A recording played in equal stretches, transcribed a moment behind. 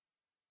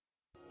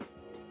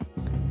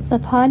The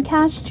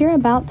podcast you're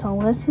about to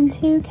listen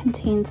to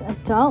contains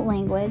adult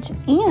language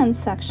and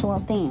sexual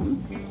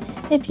themes.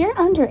 If you're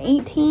under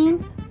 18,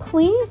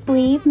 please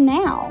leave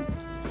now.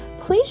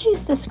 Please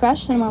use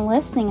discretion when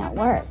listening at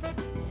work.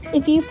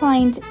 If you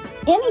find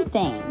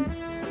anything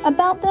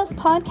about this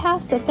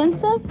podcast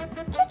offensive,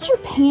 get your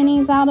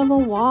panties out of a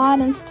wad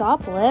and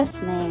stop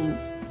listening.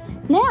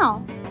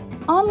 Now,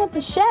 on with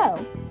the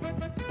show,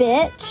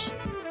 bitch.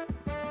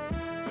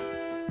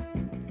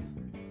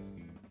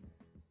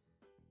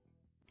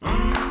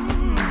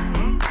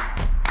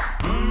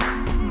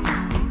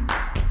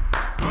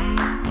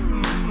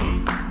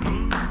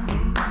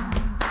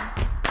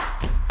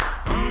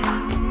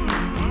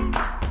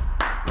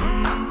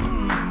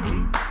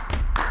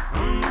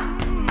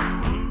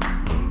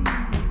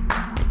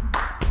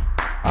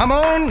 I'm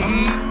gonna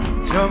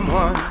need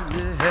someone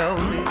to help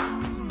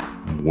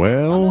me.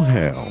 Well,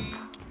 hell.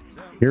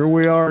 Here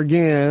we are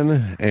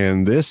again,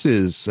 and this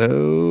is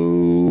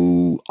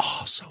so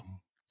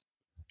awesome.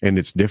 And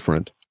it's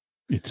different.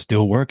 It's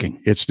still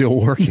working. It's still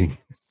working.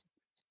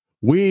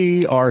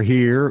 We are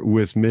here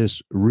with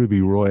Miss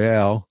Ruby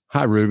Royale.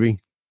 Hi, Ruby.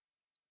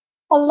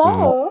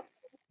 Hello.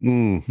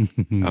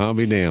 I'll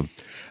be damned.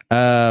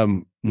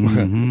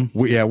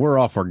 We're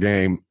off our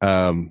game.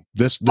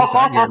 This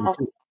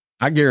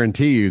I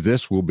guarantee you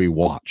this will be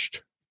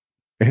watched,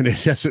 and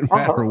it doesn't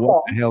matter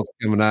what the hell's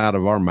coming out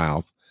of our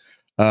mouth.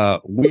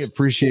 We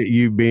appreciate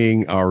you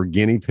being our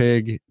guinea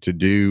pig to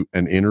do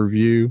an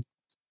interview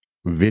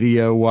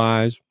video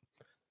wise.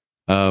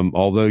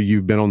 Although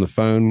you've been on the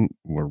phone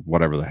or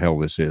whatever the hell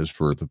this is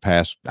for the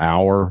past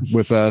hour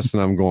with us,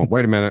 and I'm going,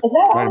 wait a minute.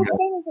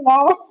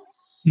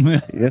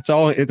 It's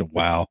all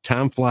wow.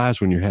 Time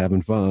flies when you're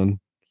having fun.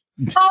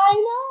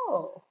 I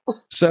know.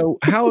 So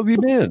how have you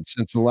been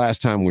since the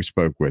last time we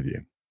spoke with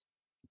you?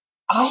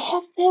 I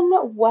have been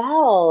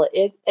well.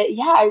 I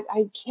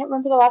can't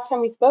remember the last time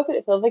we spoke, but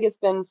it feels like it's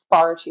been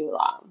far too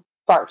long.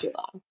 Far too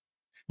long.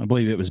 I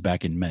believe it was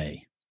back in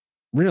May.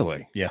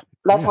 Really? Yeah.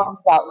 That sounds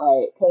about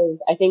right, because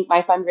I think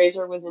my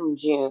fundraiser was in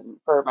June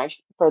for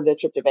the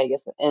trip to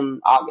Vegas in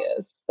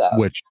August. So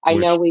I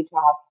know we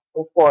talked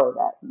before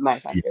that, my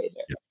fundraiser.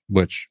 Yeah.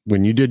 Which,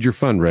 when you did your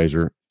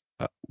fundraiser,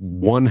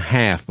 one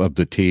half of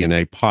the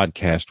TNA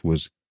podcast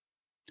was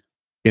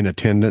in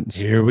attendance.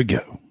 Here we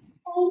go.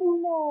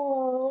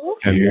 Oh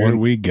no! And Here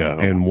we go.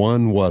 And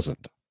one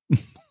wasn't.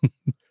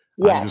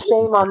 Yeah,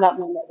 shame on that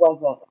one that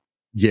wasn't.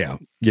 Yeah.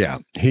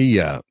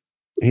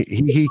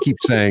 He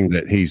keeps saying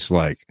that he's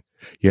like,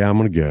 yeah, I'm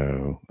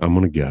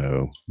gonna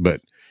go,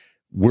 but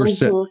we're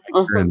sitting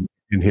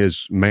in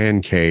his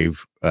man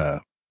cave,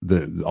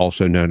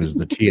 also known as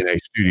the TNA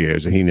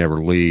studios, and he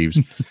never leaves.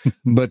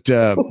 But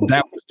that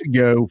was to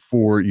go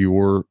for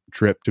your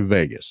trip to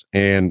Vegas,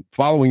 and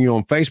following you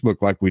on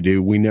Facebook like we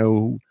do, we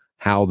know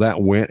how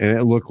that went, and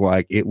it looked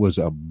like it was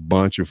a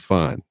bunch of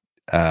fun.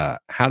 How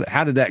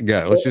did that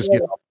go? Let's just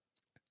get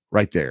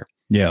right there.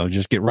 Yeah, we'll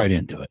just get right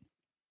into it.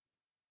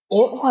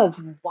 It was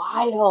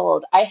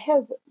wild. I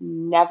have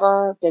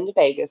never been to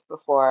Vegas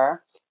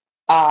before.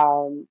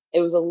 It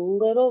was a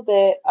little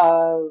bit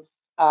of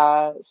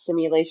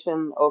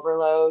simulation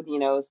overload. You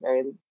know, it was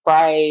very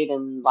bright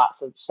and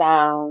lots of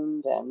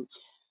sound. And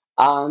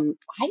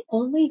I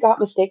only got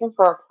mistaken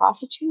for a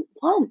prostitute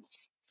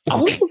once.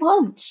 Only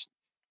once.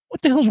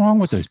 What the hell's wrong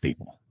with those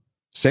people?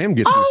 Sam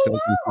gets mistaken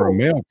for a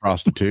male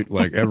prostitute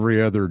like every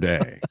other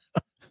day.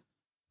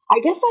 I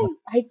guess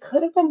I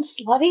could have been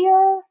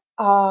sluttier.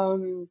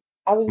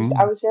 I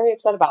was very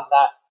upset about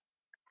that.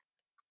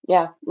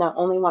 Yeah, no,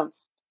 only once.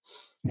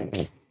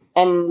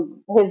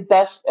 And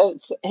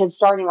his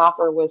starting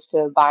offer was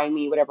to buy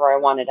me whatever I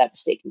wanted at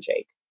Steak and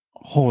Shake.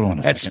 Hold on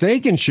a second. At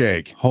Steak and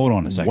Shake. Hold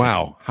on a second.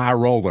 Wow, high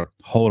roller.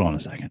 Hold on a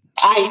second.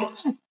 I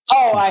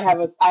have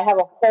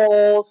a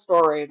whole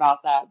story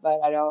about that, but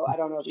I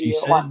don't know if she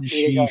you want me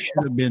to go. She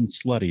should have been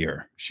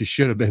sluttier. She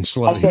should have been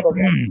slutty. I should have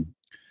been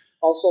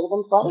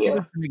sluttier. Give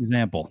us an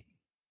example.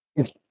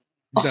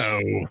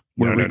 No.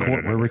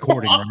 We're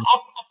recording, right?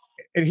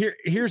 And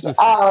here's the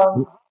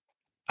thing.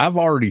 I've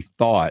already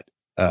thought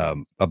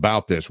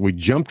about this. We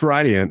jumped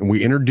right in and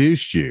we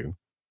introduced you.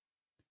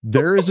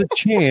 There is a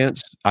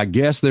chance, I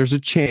guess there's a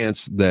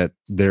chance that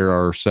there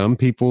are some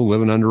people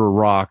living under a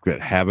rock that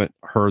haven't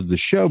heard the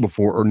show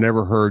before or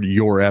never heard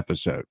your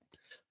episode.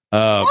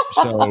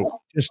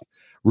 So just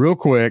real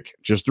quick,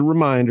 just a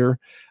reminder,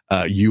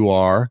 you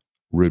are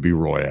Ruby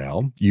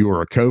Royale. You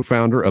are a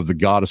co-founder of the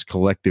Goddess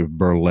Collective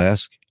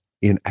Burlesque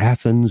in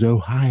Athens,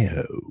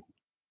 Ohio.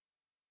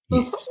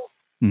 Yes.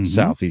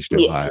 Southeast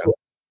Ohio,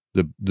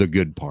 the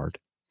good part.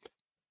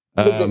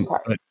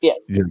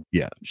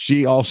 Yeah.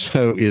 She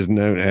also is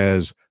known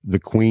as the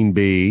Queen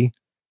Bee,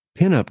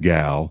 Pinup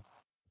Gal,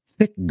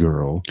 Thick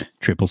Girl,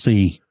 Triple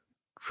C.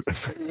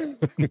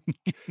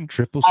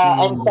 Triple C.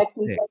 And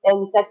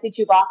sexy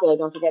Chewbacca,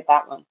 don't forget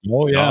that one.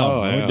 Oh, yeah.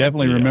 I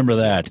definitely remember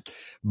that.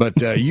 But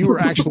you were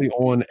actually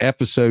on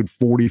episode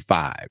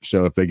 45.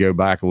 So if they go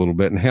back a little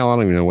bit, and hell, I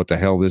don't even know what the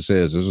hell this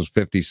is. This is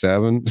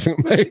 57,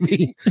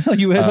 maybe. What the hell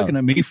you looking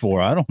at me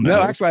for? I don't know.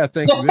 No, actually, I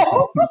think this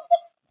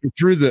is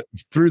through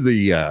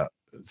the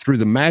through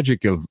the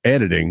magic of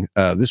editing,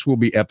 this will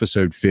be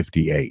episode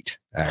 58,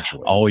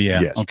 actually. Oh,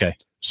 yeah. Yes. Okay.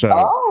 So,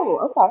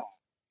 okay.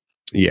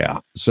 Yeah.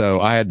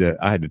 So I had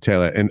to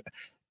tell it. And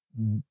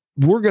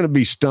we're going to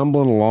be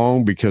stumbling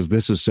along because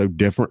this is so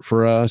different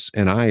for us.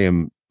 And I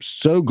am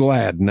so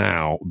glad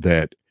now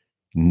that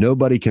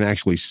nobody can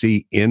actually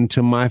see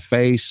into my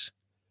face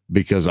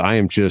because I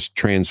am just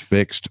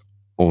transfixed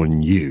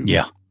on you.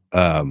 Yeah.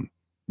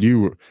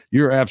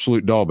 You're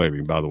absolute doll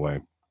baby, by the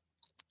way.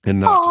 And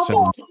not to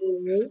sound,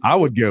 I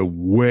would go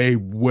way,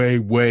 way,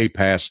 way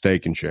past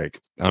Steak and Shake.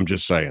 I'm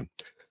just saying.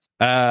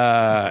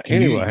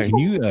 Anyway, can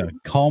you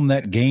calm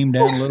that game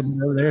down a little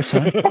bit over there,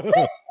 son?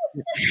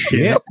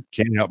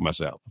 Can't help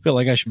myself. I feel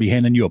like I should be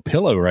handing you a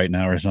pillow right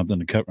now or something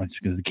to cover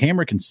because the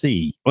camera can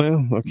see.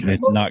 Well, okay,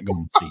 it's not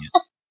going to see it.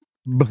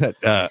 But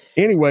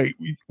anyway,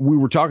 we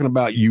were talking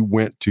about you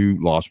went to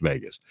Las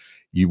Vegas.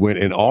 You went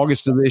in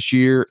August of this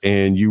year,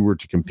 and you were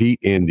to compete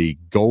in the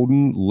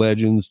Golden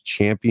Legends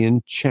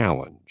Champion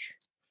Challenge.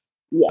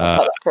 Yeah,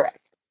 that's correct.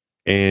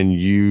 And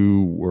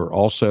you were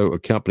also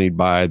accompanied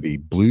by the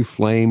Blue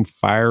Flame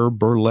Fire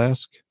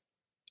Burlesque.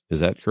 Is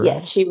that correct?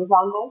 Yes, she was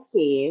on my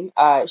team.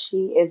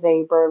 She is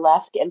a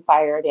burlesque and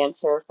fire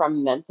dancer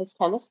from Memphis,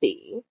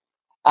 Tennessee.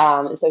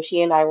 So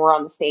she and I were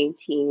on the same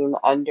team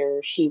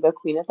under Shiva,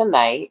 Queen of the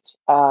Night,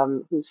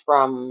 who's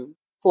from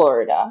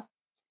Florida.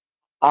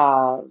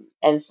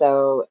 And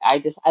so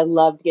I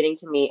loved getting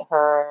to meet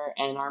her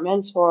and our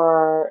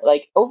mentor.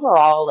 Like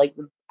overall, like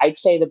I'd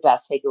say the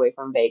best takeaway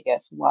from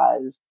Vegas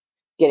was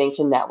getting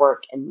to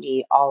network and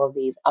meet all of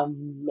these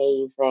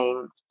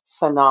amazing,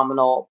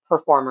 phenomenal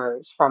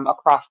performers from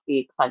across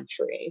the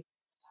country.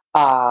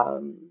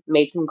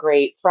 Made some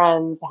great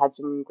friends, had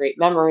some great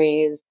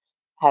memories.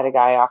 Had a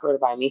guy offer to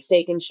buy me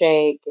Steak and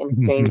Shake in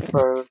exchange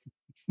for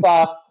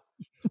stuff.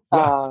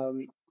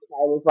 I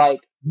was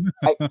like,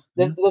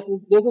 this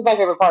is my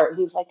favorite part.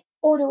 He's like,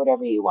 order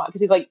whatever you want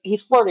because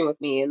he's flirting with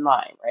me in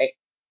line, right?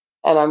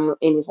 And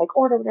he's like,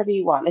 order whatever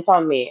you want. It's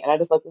on me. And I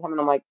just looked at him and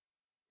I'm like,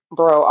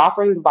 bro,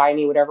 offering to buy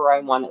me whatever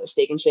I want at the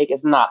Steak and Shake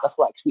is not the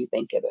flex you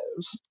think it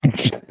is.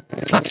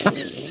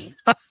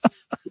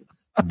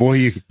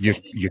 Boy,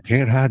 you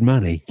can't hide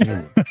money.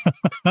 I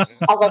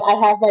was like,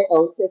 I have my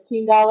own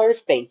 $15.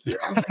 Thank you.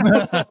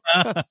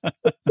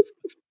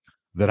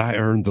 That I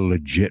earned the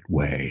legit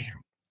way.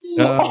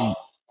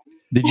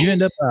 Did you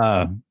end up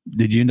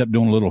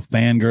doing a little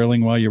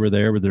fangirling while you were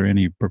there? Were there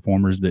any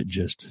performers that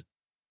just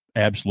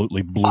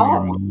absolutely blew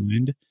your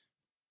mind?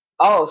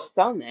 Oh,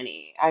 so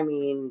many. I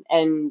mean,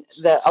 and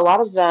a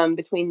lot of them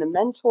between the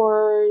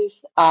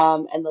mentors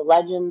and the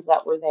legends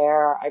that were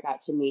there, I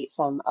got to meet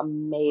some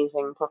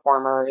amazing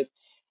performers.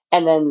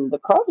 And then the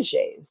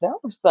proteges, there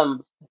were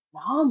some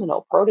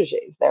phenomenal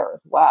proteges there as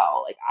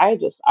well. Like I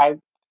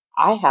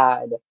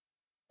had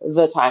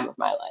the time of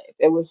my life.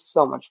 It was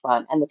so much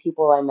fun, and the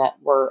people I met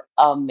were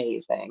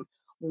amazing.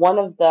 One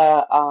of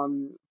the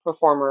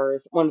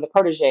performers, one of the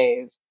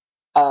proteges,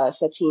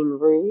 Satine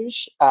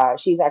Rouge,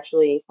 she's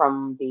actually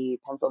from the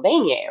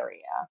Pennsylvania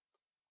area.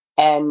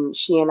 And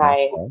she and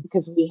I,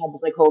 because we had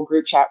this like whole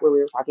group chat where we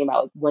were talking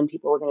about like when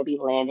people were going to be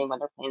landing, when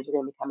their planes were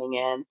going to be coming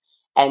in,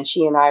 and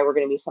she and I were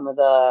going to be some of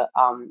the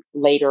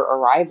later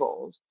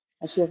arrivals.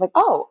 And she was like,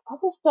 "Oh,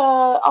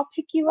 I'll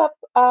pick you up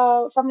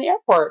from the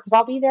airport because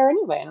I'll be there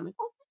anyway." And I'm like,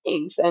 "Oh,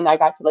 thanks." And I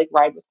got to like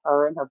ride with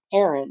her and her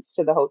parents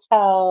to the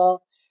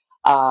hotel.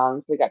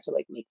 So we got to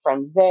like make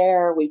friends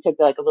there. We took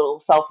like a little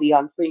selfie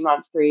on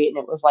Fremont Street, and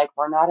it was like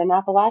we're not in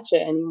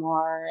Appalachia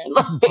anymore. And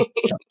like,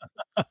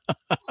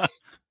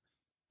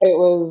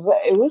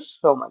 it was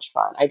so much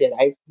fun.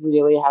 I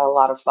really had a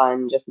lot of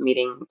fun just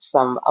meeting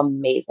some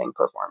amazing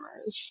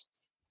performers.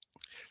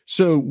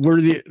 So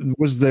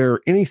was there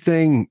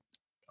anything,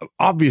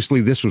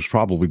 obviously this was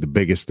probably the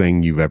biggest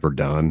thing you've ever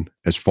done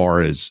as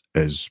far as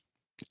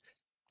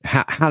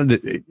how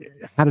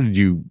did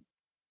you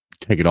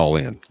take it all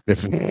in?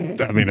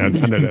 I mean, I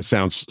know that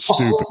sounds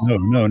stupid.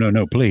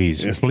 No,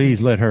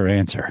 please let her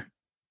answer.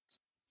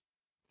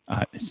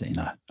 I'm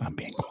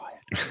being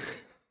quiet.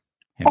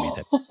 Hand me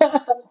that.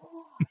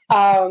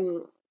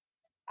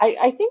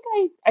 I think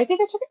I took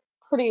it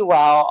pretty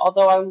well,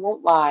 although I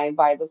won't lie,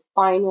 by the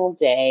final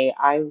day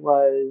I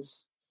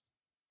was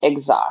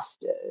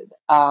exhausted.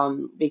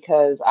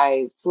 Because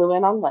I flew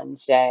in on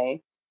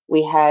Wednesday.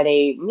 We had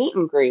a meet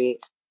and greet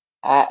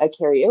at a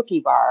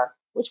karaoke bar,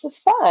 which was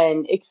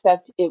fun,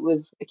 except it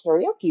was a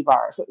karaoke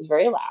bar, so it was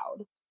very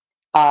loud.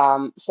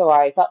 So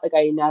I felt like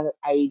I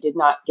did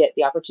not get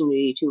the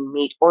opportunity to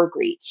meet or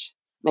greet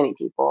many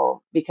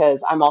people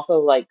because I'm also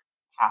like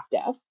half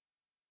deaf.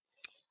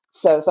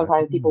 So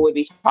sometimes people would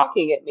be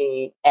talking at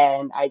me,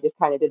 and I just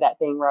kind of did that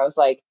thing where I was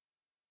like,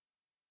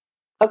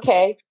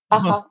 okay,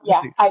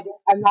 yeah,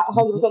 I'm not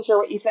 100% sure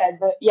what you said,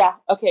 but yeah,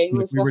 okay,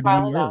 we're we were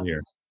smiling doing now.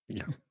 earlier.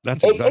 Yeah,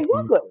 that's exactly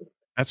what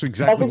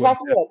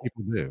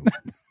people do.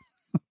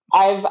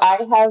 I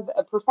have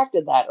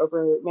perfected that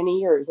over many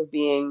years of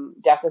being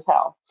deaf as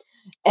hell.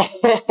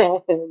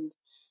 And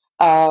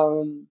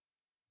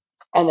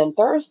and then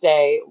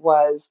Thursday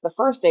was the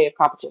first day of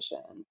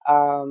competition.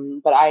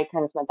 But I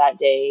kind of spent that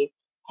day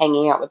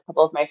hanging out with a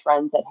couple of my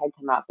friends that had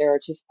come out there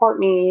to support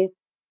me.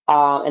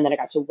 And then I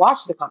got to watch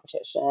the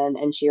competition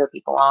and cheer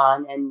people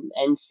on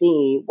and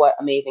see what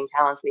amazing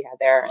talents we had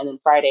there. And then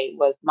Friday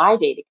was my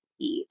day to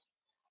compete.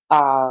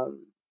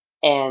 Um,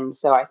 and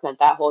so I spent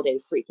that whole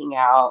day freaking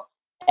out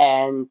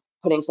and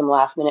putting some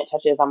last minute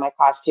touches on my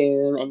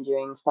costume and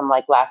doing some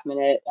like last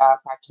minute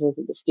practices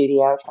at the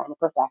studio, trying to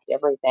perfect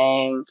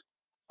everything.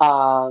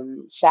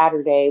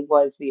 Saturday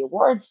was the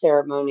awards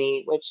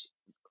ceremony, which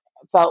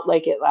felt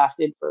like it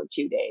lasted for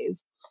 2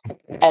 days.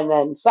 And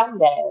then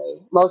Sunday,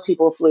 most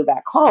people flew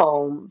back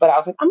home, but I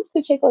was like, I'm just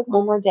gonna take like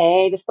one more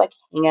day, just like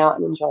hang out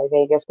and enjoy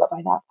Vegas. But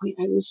by that point,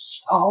 I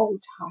was so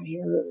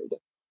tired.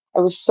 I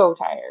was so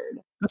tired.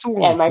 That's a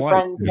long And my flight.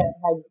 friends that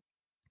had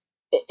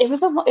it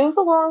was a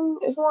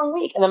long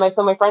week. And then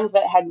my friends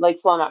that had like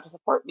flown out to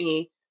support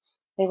me,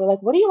 they were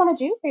like, "What do you want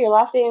to do for your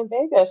last day in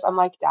Vegas?" I'm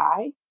like,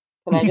 "Die.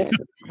 Can I just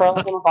curl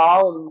up in a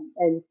ball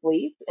and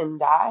sleep and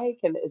die?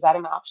 Is that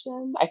an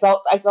option?" I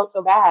felt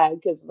so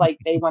bad because like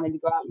they wanted to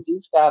go out and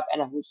do stuff,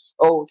 and I was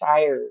so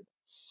tired.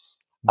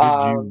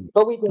 Did you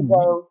But we did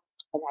go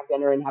and have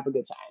dinner and have a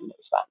good time. It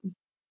was fun.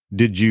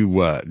 did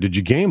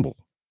you gamble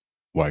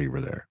while you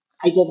were there?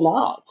 I did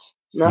not.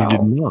 You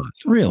did No. not.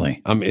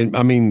 Really? I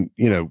mean,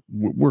 you know,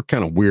 we're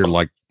kind of weird,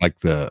 like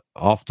the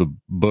off the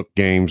book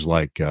games,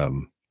 like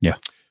Yeah.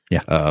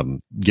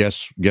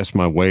 guess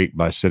my weight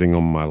by sitting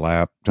on my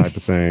lap type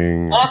of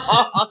thing.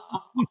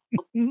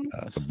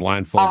 The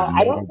blindfolded.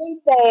 I don't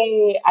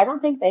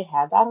think they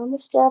had that on the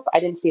strip. I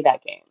didn't see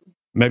that game.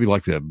 Maybe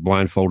like the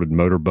blindfolded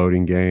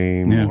motorboating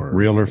game, Yeah, or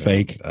real or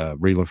fake.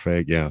 Real or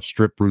fake, yeah,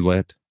 strip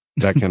roulette,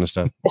 that kind of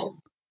stuff.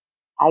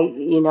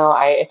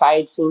 If I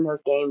had seen those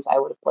games, I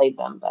would have played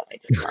them, but I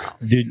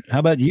did not. How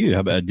about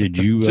you? Did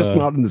you just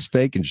not in the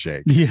Steak and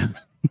Shake? Yeah.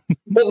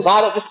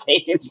 Not at the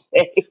Steak and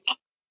Shake.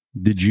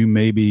 Did you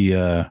maybe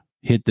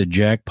hit the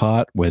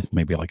jackpot with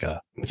maybe like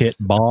a hit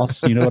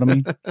boss? You know what I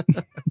mean?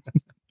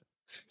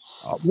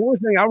 One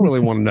thing I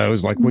really want to know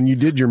is like when you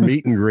did your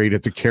meet and greet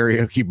at the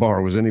karaoke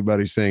bar, was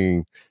anybody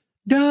singing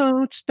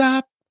 "Don't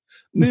Stop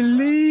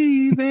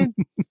Believing"?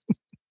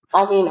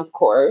 I mean, of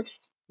course,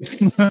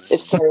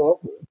 it's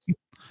karaoke.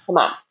 Come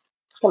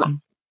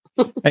on.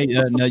 Hey,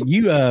 now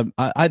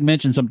I'd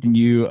mentioned something to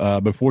you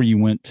before you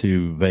went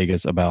to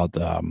Vegas about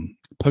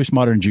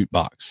Postmodern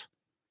Jukebox,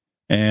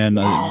 and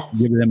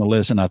giving them a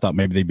listen. I thought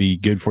maybe they'd be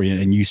good for you.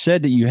 And you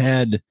said that you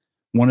had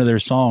one of their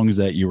songs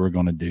that you were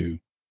going to do,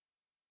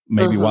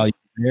 maybe while you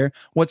were there.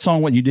 What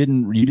song? What you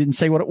didn't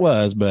say what it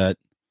was, but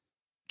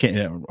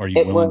are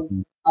you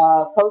willing? It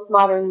was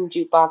Postmodern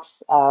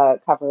Jukebox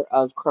cover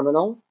of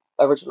 "Criminal,"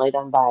 originally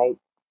done by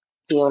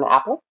Fiona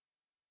Apple.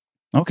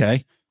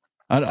 Okay.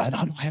 I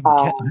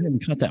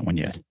haven't caught that one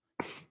yet.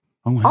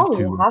 I'm gonna have to.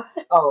 You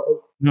haven't?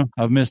 Oh, no,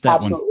 I've missed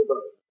that one.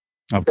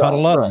 I've caught a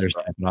lot of their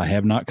stuff, but I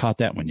have not caught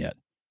that one yet.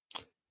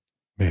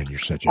 Man, you're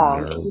such a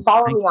nerd. If you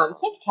follow me on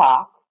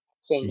TikTok,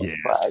 shameless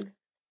plug.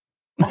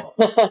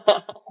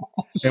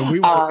 And we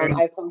will. I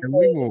have some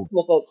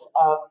snippets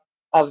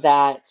of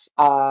that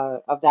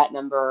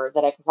number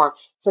that I performed.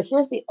 So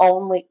here's the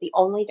only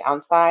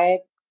downside.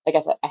 Like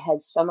I said, I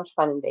had so much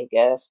fun in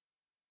Vegas,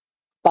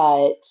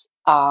 but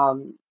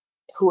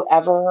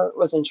whoever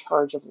was in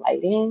charge of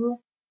lighting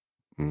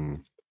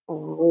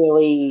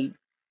really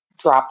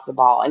dropped the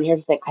ball. And here's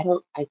the thing,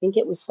 I think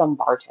it was some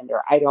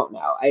bartender. I don't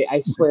know.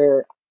 I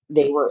swear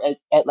they were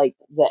at like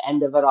the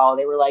end of it all.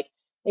 They were like,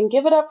 and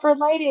give it up for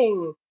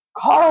lighting,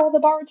 Carl the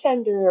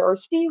bartender or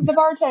Steve the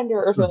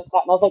bartender or something like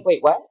that. And I was like,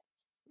 wait, what?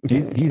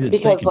 Because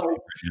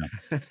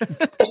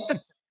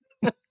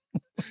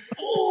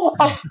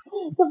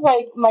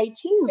like my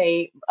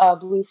teammate,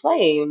 Blue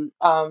Flame,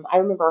 I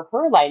remember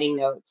her lighting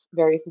notes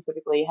very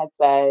specifically had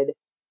said,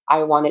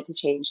 I want it to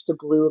change to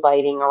blue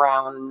lighting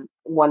around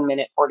 1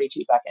 minute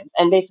 42 seconds.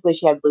 And basically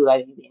she had blue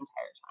lighting the entire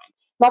time.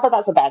 Not that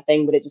that's a bad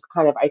thing, but it just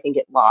kind of, I think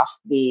it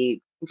lost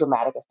the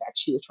dramatic effect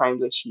she was trying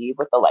to achieve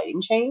with the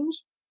lighting change.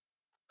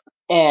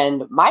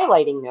 And my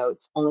lighting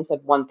notes only said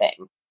one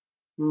thing: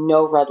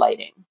 no red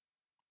lighting.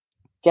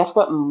 Guess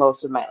what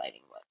most of my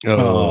lighting was?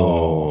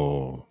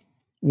 Oh,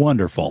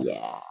 wonderful.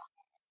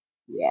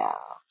 Yeah.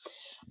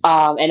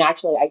 And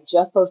actually, I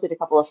just posted a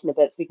couple of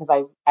snippets because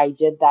I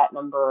did that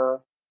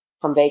number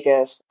from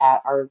Vegas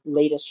at our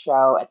latest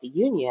show at the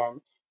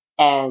Union,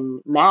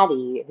 and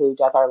Maddie, who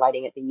does our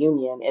lighting at the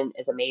Union and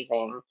is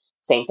amazing.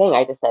 Same thing.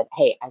 I just said,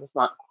 hey, I just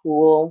want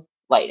cool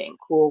lighting,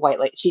 cool white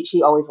light.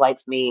 She always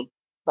lights me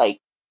like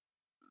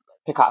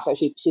Picasso.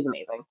 She's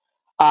amazing.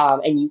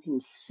 And you can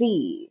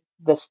see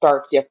the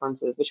stark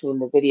differences between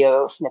the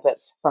video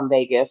snippets from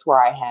Vegas, where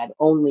I had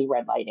only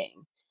red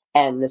lighting,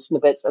 and the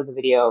snippets of the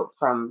video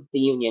from the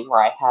Union,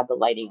 where I had the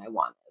lighting I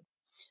wanted.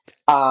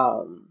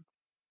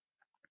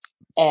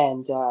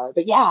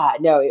 But yeah,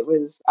 no, it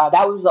was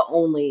that was the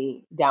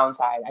only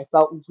downside. I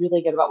felt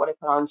really good about what I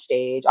put on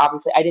stage.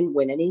 Obviously, I didn't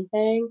win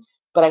anything,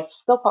 but I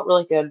still felt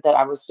really good that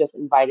I was just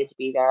invited to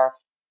be there.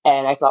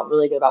 And I felt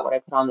really good about what I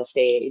put on the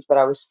stage, but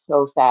I was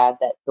so sad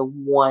that the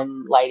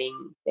one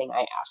lighting thing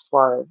I asked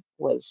for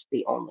was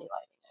the only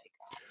lighting I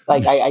got.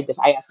 Like I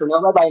asked for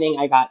no red lighting.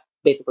 I got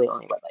basically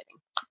only red lighting.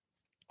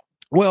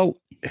 Well,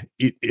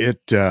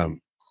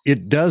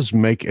 it does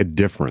make a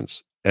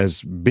difference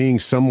as being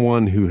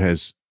someone who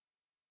has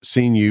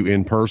seen you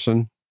in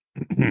person.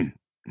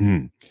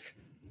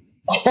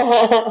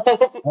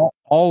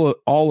 all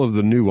of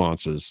the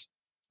nuances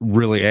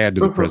really add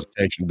to the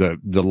presentation,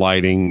 the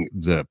lighting,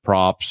 the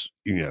props,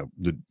 the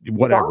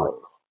whatever.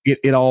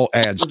 It all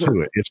adds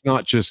to it. It's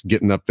not just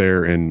getting up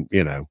there and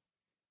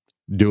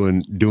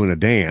doing a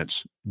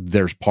dance.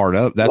 That's part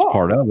of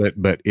it,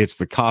 but it's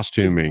the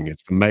costuming,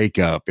 it's the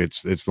makeup,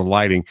 it's the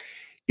lighting,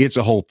 it's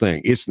a whole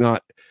thing. It's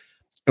not,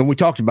 and we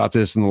talked about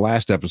this in the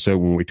last episode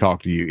when we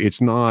talked to you.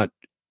 It's not,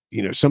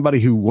 somebody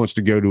who wants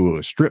to go to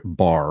a strip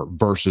bar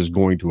versus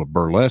going to a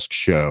burlesque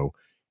show.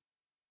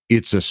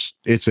 It's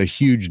a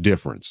huge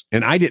difference.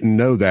 And I didn't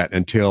know that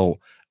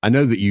until I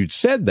know that you'd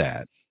said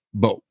that,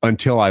 but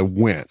until I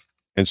went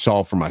and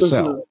saw for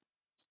myself.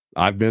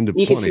 I've been to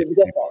plenty.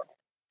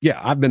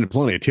 I've been to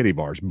plenty of titty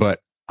bars, but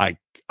I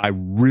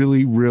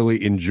really,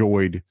 really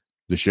enjoyed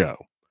the show.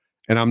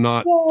 And I'm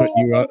not putting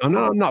you up.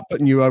 I'm not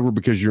putting you over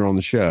because you're on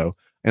the show.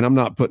 And I'm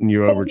not putting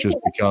you over just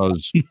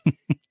because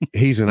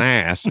he's an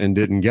ass and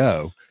didn't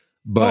go.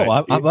 But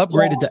I've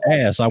upgraded to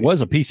ass. I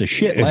was a piece of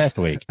shit last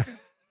week.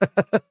 Is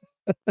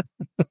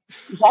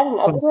that an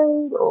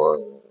upgrade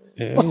or?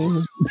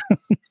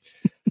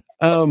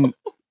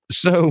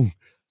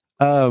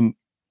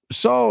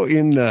 Saw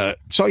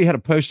you had a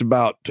post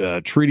about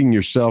treating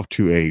yourself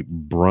to a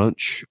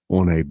brunch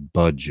on a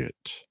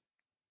budget.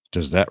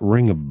 Does that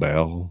ring a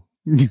bell?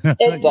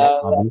 It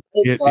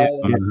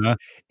does.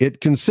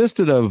 It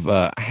consisted of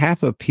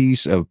half a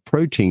piece of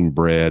protein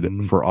bread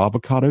for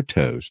avocado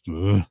toast,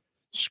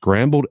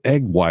 scrambled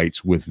egg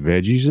whites with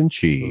veggies and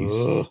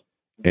cheese,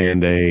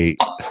 and a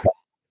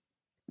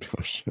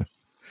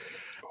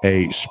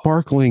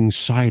sparkling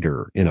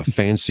cider in a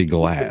fancy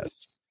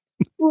glass.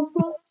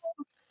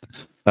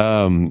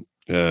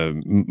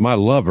 My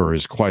lover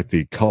is quite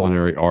the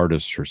culinary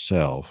artist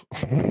herself.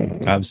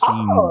 I've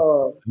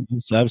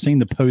seen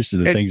the post of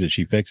the things that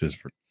she fixes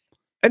for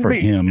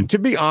him. To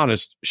be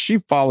honest, she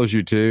follows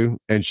you too,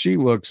 and she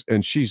looks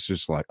and she's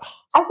just like,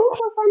 I think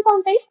we're friends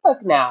on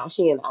Facebook now.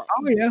 She and I.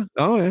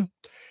 Oh yeah.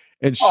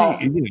 And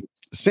she,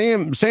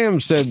 Sam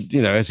said,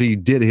 as he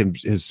did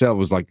himself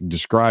was like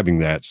describing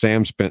that.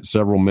 Sam spent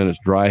several minutes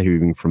dry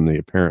heaving from the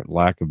apparent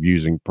lack of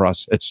using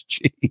processed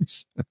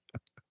cheese.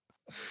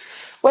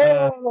 Wait.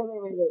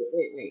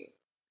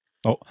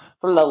 Oh,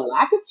 from the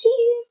lack of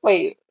cheese?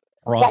 Wait,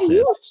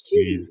 processed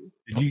cheese.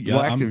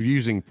 Lack of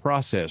using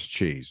processed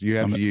cheese. You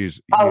have to use.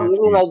 You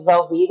mean like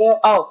Velveeta?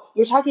 Oh,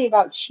 you're talking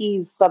about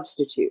cheese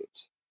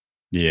substitute.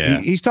 Yeah,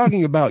 he's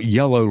talking about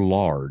yellow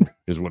lard,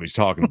 is what he's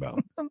talking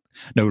about.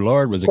 No,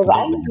 lard was a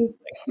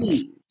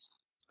cheese.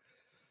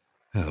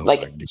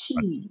 Like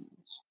cheese.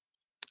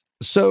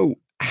 So,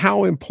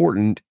 how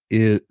important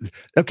is?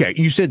 Okay,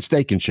 you said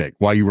Steak and Shake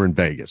while you were in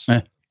Vegas.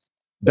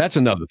 That's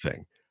another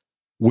thing.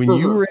 When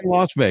you were in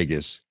Las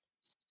Vegas,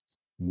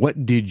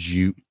 what did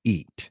you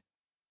eat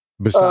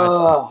besides?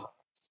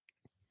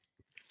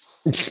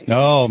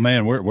 Oh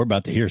man, we're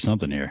about to hear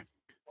something here.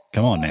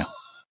 Come on now.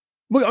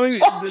 Well, I mean,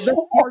 that's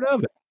part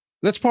of it.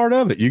 That's part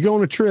of it. You go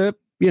on a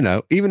trip, even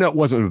though it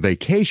wasn't a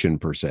vacation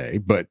per se,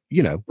 but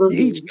you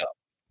eat stuff.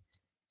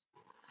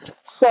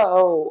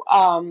 So,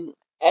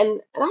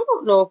 and I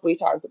don't know if we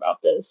talked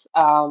about this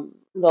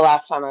the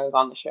last time I was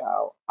on the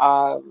show.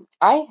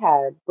 I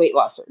had weight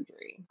loss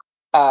surgery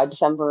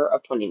December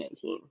of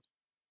 2019.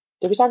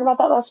 Did we talk about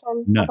that last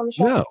time on the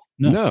show?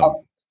 No. Okay.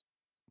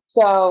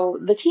 So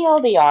the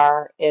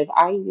TLDR is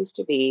I used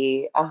to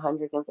be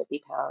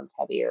 150 pounds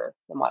heavier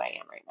than what I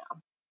am right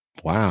now.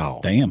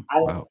 Wow. Damn.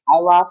 I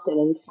lost an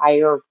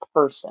entire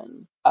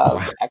person of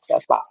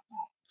excess body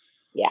fat.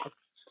 Yeah.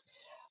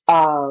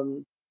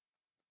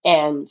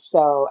 And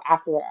so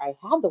after I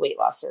had the weight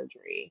loss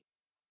surgery,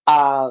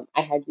 I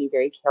had to be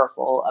very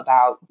careful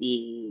about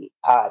the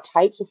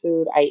types of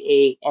food I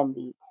ate and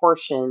the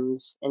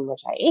portions in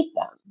which I ate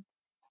them.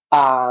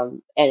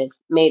 And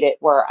it's made it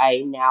where I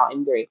now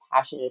am very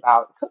passionate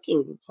about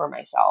cooking for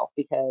myself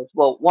because,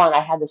 well, one, I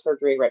had the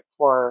surgery right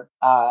before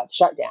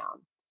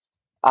shutdown.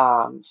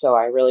 So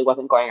I really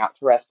wasn't going out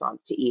to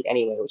restaurants to eat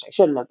anyway, which I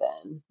shouldn't have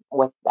been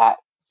with that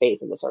phase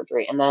of the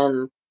surgery. And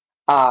then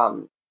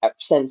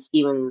since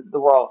even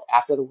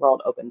after the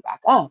world opened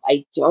back up,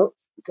 I don't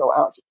go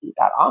out to eat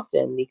that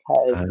often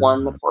because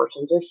one, the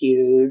portions are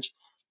huge.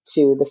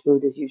 Two, the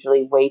food is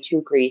usually way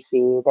too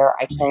greasy.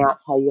 I cannot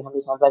tell you how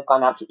many times I've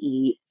gone out to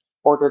eat,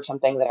 ordered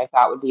something that I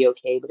thought would be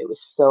okay, but it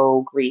was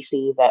so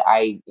greasy that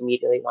I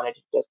immediately wanted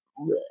to just,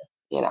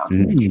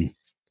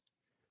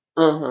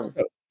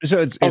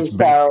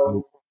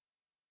 So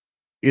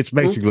it's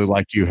basically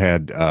like you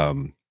had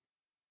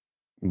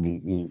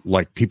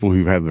like people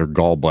who've had their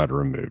gallbladder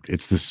removed.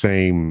 It's the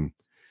same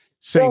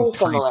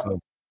type of,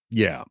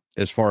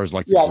 as far as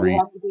like the grease. You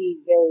have to be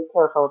very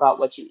careful about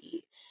what you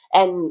eat.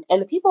 And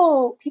the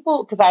people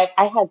because I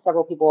had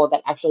several people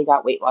that actually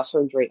got weight loss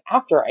surgery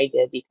after I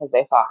did because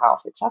they saw how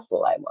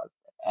successful I was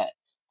with it.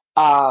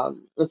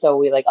 And so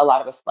we like a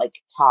lot of us like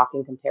talk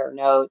and compare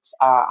notes.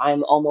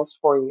 I'm almost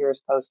 4 years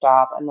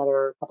post-op.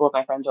 Another couple of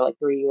my friends are like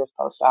 3 years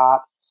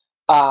post-op.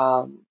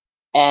 Um,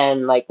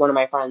 and like one of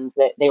my friends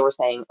that they were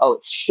saying, oh,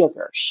 it's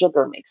sugar.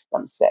 Sugar makes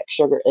them sick.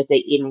 Sugar, if they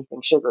eat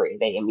anything sugary,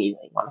 they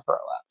immediately want to throw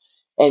up.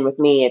 And with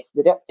me,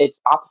 it's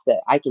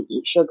opposite. I can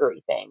eat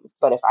sugary things,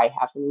 but if I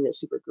have something that's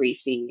super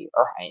greasy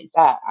or high in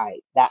fat, I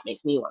that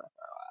makes me want to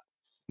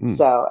throw up. Mm.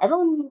 So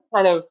everyone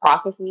kind of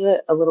processes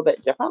it a little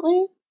bit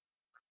differently.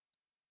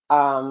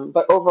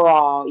 But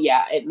overall,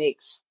 yeah, it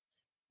makes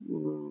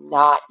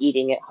not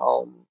eating at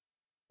home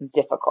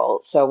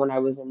difficult. So when I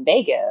was in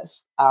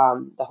Vegas,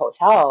 the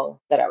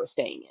hotel that I was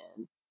staying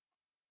in,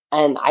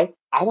 and I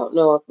don't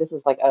know if this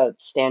is like a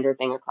standard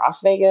thing across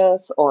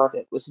Vegas or if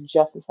it was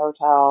just this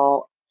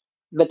hotel,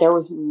 but there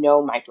was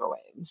no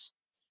microwaves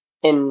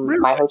in Really?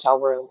 my hotel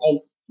room.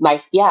 And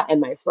my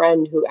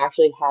friend who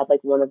actually had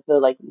like one of the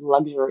like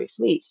luxury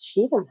suites,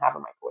 she didn't have a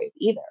microwave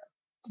either.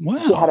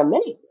 She had Wow. a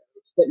mini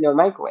fridge, but no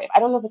microwave. I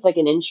don't know if it's like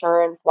an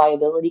insurance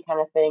liability kind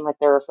of thing, like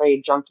they're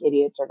afraid drunk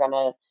idiots are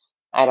gonna,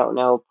 I don't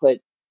know,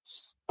 put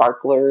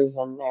sparklers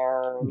in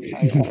there and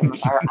try to light them on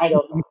fire. I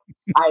don't know.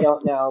 I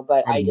don't know,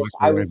 but Try to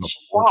I microwave was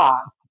a pork.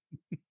 shocked.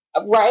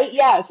 Right?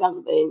 Yeah,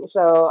 something.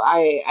 So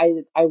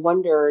I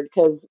wondered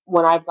because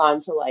when I've gone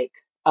to like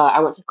I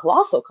went to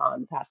Colossal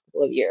Con the past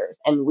couple of years,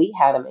 and we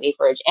had a mini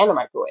fridge and a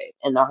microwave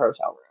in the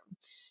hotel room.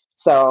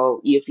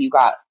 So if you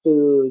got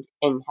food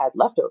and had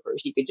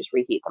leftovers, you could just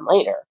reheat them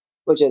later,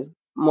 which is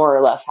more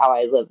or less how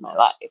I live my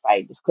life.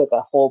 I just cook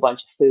a whole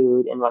bunch of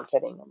food in one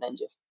sitting and then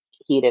just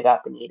heat it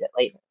up and eat it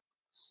later.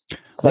 So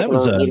Well, I that can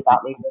was only eat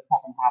about maybe a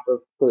second half of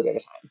food at a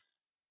time.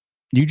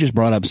 you just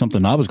brought up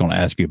something I was going to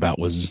ask you about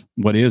was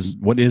what is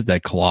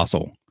that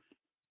colossal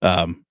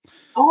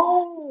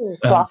Oh,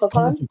 Colossal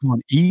Con? Colossal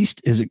Con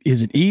East? Is it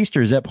East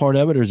or is that part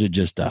of it or is it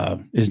just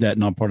is that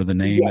not part of the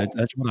name? Yes.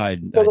 That's what So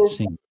I'd there's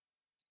seen.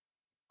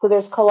 So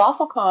there's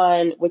Colossal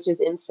Con, which is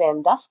in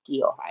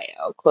Sandusky,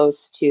 Ohio,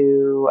 close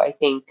to, I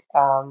think,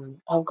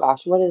 oh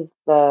gosh, what is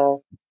the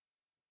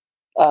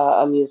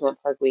amusement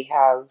park we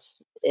have?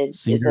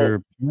 Is it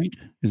Cedar Point?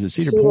 Is it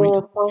Cedar Point?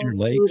 Cedar Cedar Point,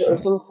 Lakes? or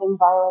Kings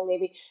Island,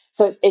 maybe?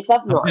 So it's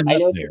up I've north. been I up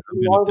know it's there. I've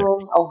been up there.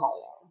 northern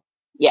Ohio.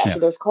 Yeah, Yeah. so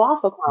there's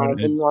Colossal Right, Con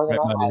in it's northern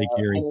right by Lake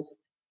Ohio, Erie.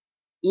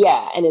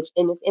 and it's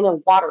in a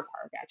water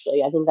park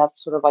actually. I think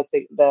that's sort of like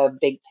the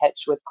big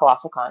catch with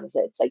Colossal Con is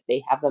that it's like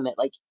they have them at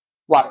like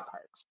water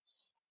parks.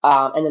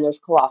 And then there's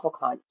Colossal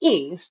Con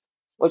East,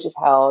 which is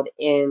held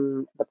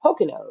in the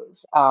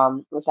Poconos.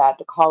 It's at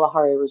the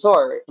Kalahari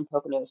Resort in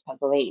Poconos,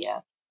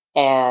 Pennsylvania.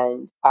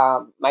 And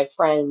my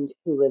friend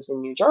who lives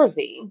in New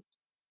Jersey,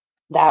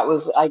 that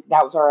was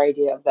our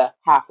idea of the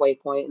halfway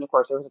point. And of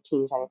course, there was a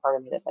teeny tiny part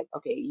of me that's like,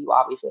 okay, you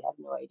obviously have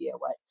no idea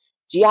what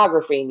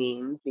geography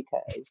means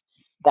because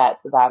that's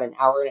about an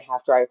hour and a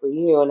half drive for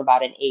you and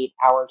about an 8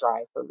 hour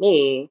drive for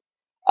me.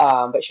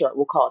 But sure,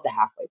 we'll call it the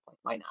halfway point.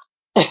 Why not?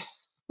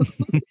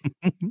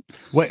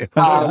 Wait,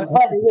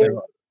 But it is,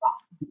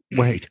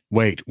 wait.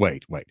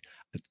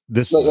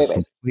 This wait, is a wait,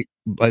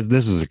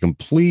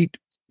 wait.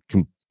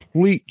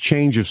 complete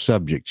change of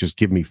subject. Just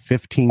give me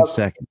 15 Okay,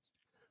 seconds.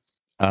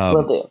 will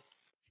Um, do.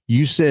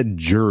 you said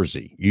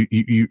Jersey.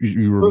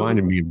 You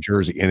reminded Mhm. me of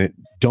Jersey, and it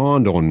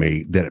dawned on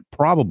me that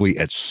probably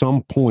at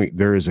some point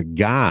there is a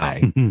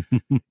guy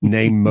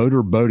named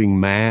Motorboating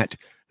Matt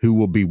who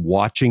will be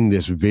watching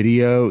this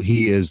video.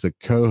 He is the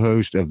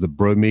co-host of the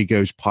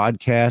Bromigos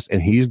podcast,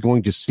 and he's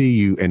going to see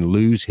you and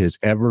lose his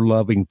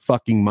ever-loving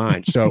fucking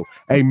mind. So,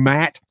 hey,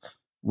 Matt,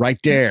 right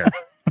there.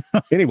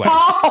 Anyway,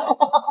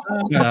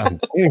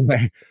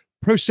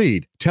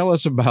 proceed. Tell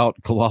us about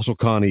Colossal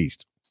Con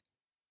East.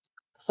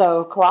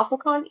 So Colossal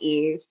Con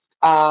East,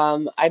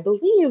 I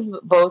believe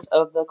both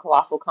of the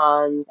Colossal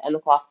Cons and the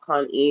Colossal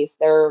Con East,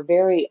 they're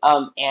very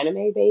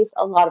anime based.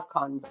 A lot of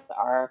cons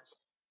are.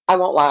 I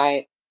won't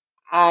lie,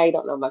 I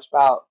don't know much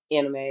about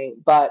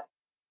anime, but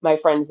my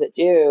friends that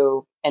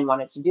do and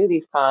wanted to do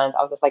these cons,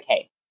 I was just like,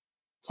 hey,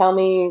 tell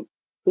me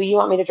who you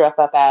want me to dress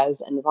up as,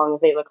 and as long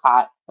as they look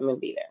hot, I'm gonna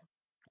be there.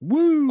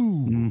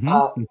 Woo! Mm-hmm,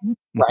 Uh, mm-hmm,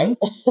 mm-hmm. right?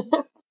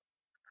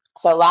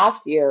 So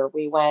last year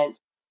we went.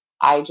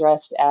 I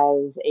dressed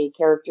as a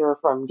character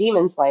from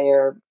Demon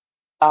Slayer.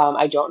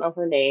 I don't know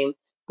her name,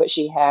 but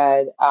she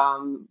had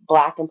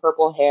black and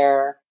purple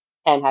hair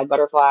and had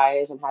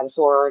butterflies and had a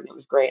sword. And it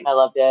was great, and I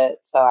loved it.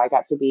 So I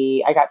got to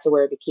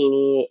wear a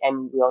bikini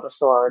and wield a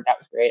sword. That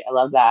was great. I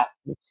love that.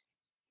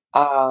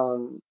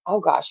 Oh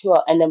gosh, who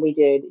else? And then we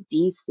did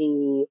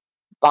DC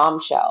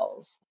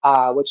Bombshells,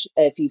 which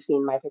if you've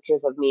seen my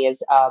pictures of me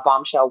as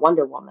Bombshell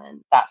Wonder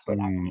Woman, that's where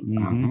that came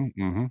from.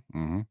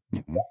 Mm-hmm.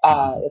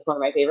 It's one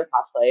of my favorite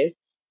cosplays.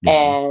 Yeah,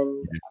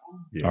 And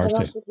yeah, what Ours too.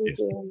 else did we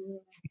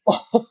yeah.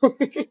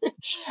 do?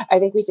 I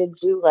think we did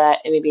Roulette,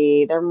 and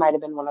maybe there might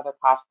have been one other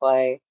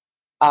cosplay.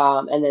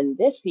 And then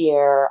this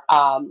year,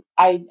 I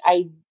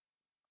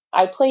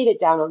played it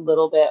down a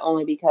little bit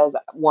only because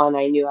one,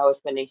 I knew I was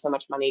spending so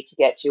much money to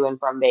get to and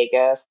from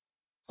Vegas.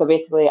 So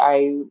basically,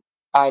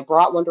 I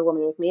brought Wonder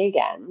Woman with me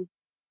again.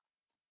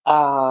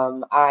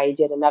 I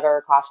did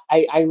another class.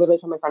 I literally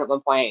told my friend at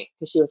one point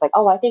because she was like,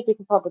 "Oh, I think we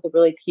can come up with a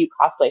really cute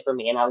cosplay for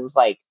me," and I was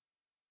like,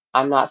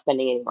 "I'm not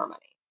spending any more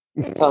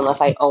money. So unless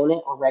I own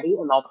it already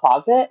in my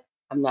closet,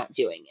 I'm not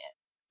doing it."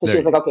 So she There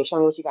was like, you "Okay, show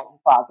me what you got in your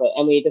closet,"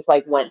 and we just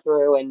like went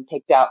through and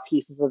picked out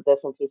pieces of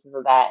this and pieces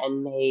of that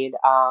and made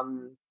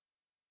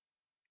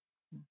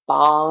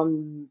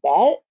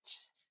Bombette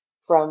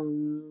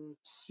from.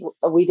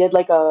 We did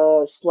like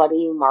a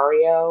slutty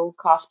Mario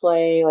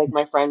cosplay. Like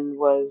my friend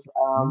was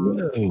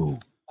Whoa.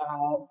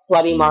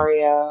 Slutty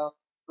Mario.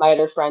 My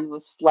other friend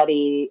was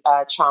Slutty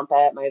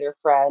Chompette. My other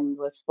friend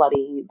was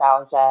Slutty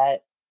Bowsette.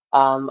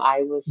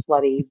 I was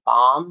Slutty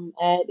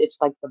Bombette. It's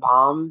like the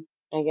bomb,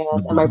 I guess.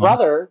 And my bomb.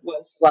 brother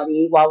was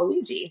Slutty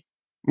Waluigi.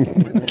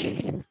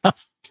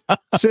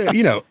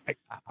 So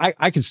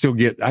I can still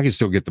get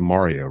the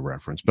Mario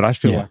reference, but I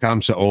feel like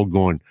I'm so old.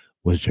 Going,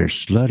 was there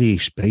slutty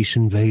Space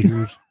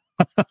Invaders?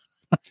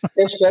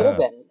 There should have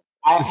been.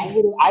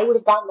 I would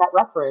have gotten that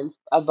reference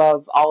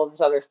above all of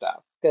this other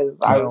stuff because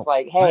I was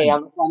like, hey,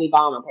 I'm a Slutty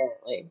Bomb.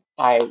 Apparently,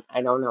 I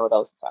don't know what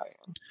else to tell you.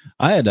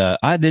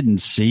 I didn't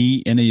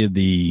see any of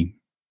the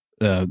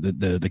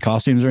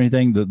costumes or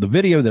anything. The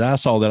video that I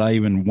saw that I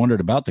even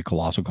wondered about the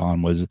Colossal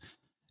Con was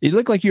it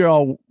looked like you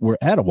all were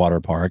at a water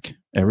park.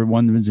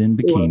 Everyone was in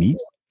bikinis.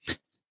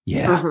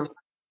 Yeah. Mhm.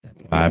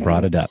 I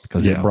brought it up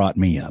because it brought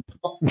me up.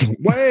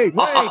 Wait.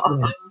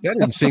 That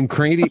didn't seem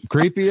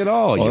creepy at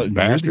all, you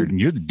bastard.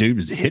 You're the dude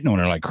who's hitting on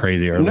her like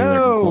crazy earlier.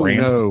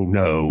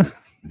 No.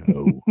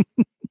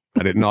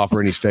 I didn't offer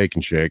any steak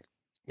and shake.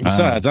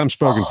 Besides, I'm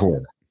spoken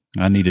for.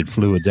 I needed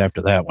fluids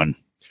after that one.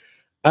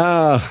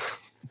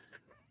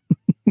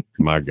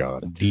 My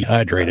God.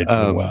 Dehydrated for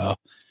a while.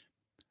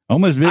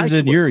 Almost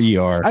visited your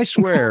ER. I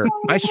swear.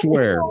 I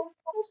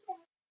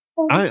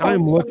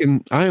am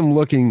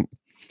looking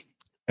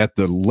at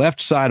the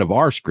left side of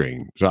our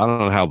screen. So I don't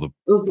know how the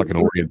fucking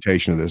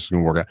orientation of this is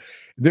going to work out.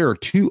 There are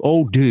two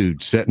old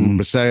dudes sitting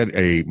beside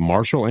a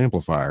Marshall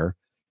amplifier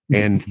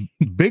and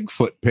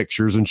Bigfoot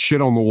pictures and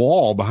shit on the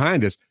wall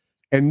behind us.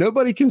 And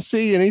nobody can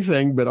see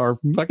anything but our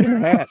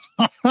fucking hats.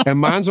 And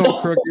mine's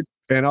all crooked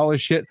and all this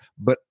shit.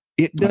 But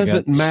it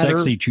doesn't matter.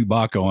 Sexy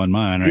Chewbacca on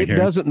mine right here. It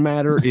doesn't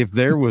matter if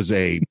there was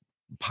a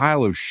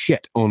pile of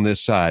shit on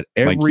this side.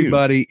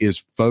 Everybody is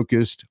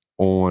focused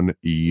on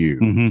you.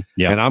 Mm-hmm.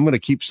 Yeah. And I'm going to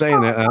keep saying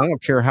that. And I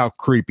don't care how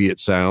creepy it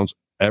sounds.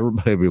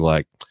 Everybody be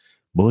like,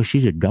 boy,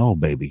 she's a doll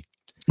baby.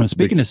 Well,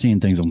 speaking of seeing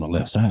things on the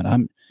left side,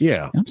 I'm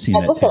seeing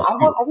that. Listen, I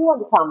want everyone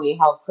to tell me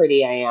how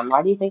pretty I am.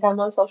 Why do you think I'm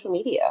on social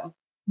media?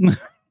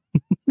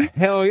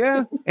 Hell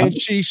yeah. And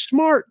she's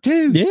smart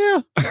too.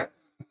 Yeah.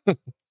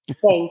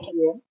 Thank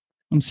you.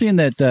 I'm seeing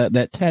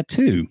that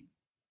tattoo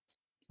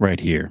right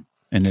here.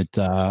 And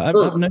I've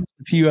noticed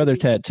a few other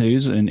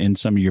tattoos in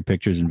some of your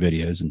pictures and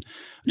videos. And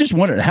I just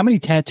wondered, how many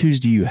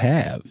tattoos do you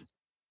have?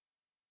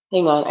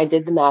 Hang on. I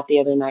did the math the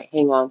other night.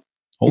 Hang on.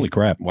 Holy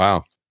crap.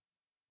 Wow.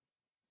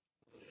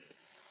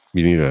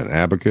 You need an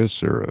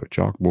abacus or a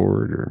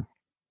chalkboard or?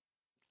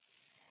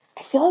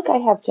 I feel like I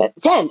have 10.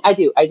 I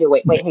do.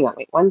 Wait, hang on.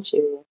 Wait. 1,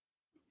 2,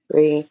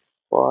 3,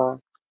 4,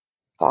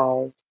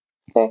 5,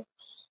 6,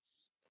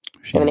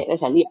 7, 8, and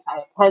 10. Yeah, I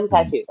have 10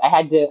 tattoos. I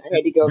had to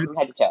go from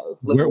head to toe.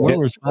 Where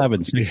was 5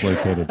 and 6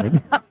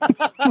 located?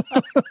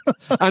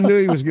 I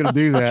knew he was going to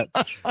do that.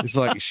 It's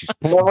like she's.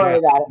 Don't worry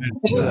about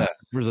it.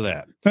 Where's it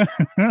at?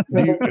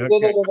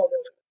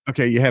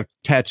 Okay, you have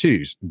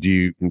tattoos.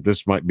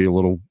 This might be a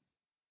little.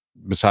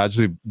 Besides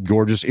the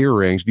gorgeous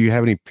earrings, do you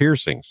have any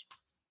piercings?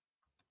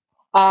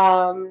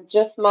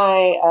 Just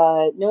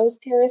my nose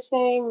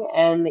piercing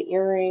and the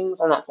earrings,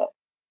 and that's it.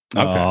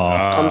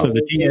 Okay. So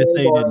the TSA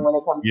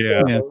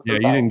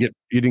didn't.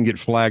 You didn't get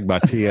flagged by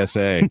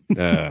TSA.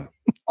 I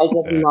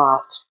did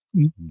not.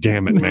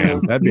 Damn it,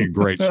 man! That'd be a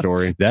great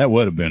story. That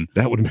would have been.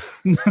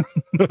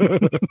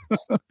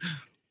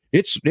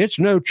 It's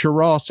no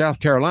Cheraw, South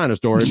Carolina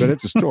story, but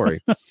it's a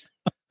story.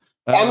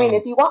 I mean,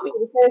 if you want me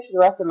to finish the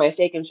rest of my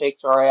steak and shake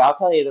story, I'll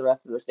tell you the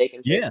rest of the steak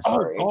and shake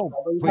story. I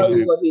can tell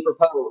you what he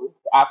proposed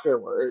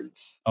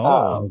afterwards.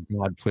 Oh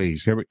God,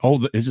 please! Here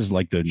this is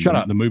like the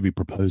movie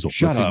Proposal.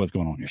 Let's see what's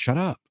going on here. Shut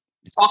up!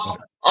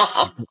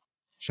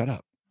 Shut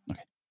up!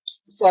 Okay.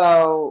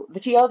 So the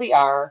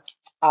TLDR,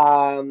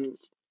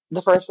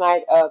 the first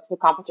night of the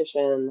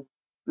competition,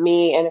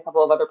 me and a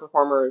couple of other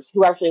performers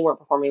who actually weren't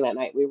performing that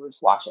night, we were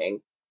just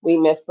watching. We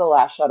missed the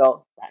last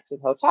shuttle back to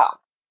the hotel.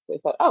 We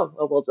said, "Oh,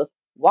 well, we'll just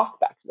walk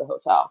back to the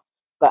hotel."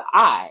 But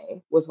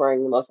I was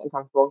wearing the most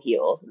uncomfortable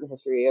heels in the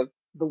history of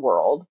the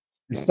world.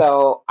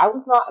 So I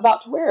was not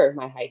about to wear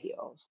my high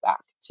heels back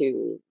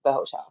to the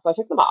hotel. So I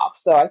took them off.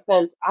 So I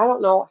spent, I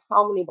don't know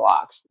how many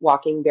blocks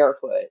walking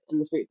barefoot in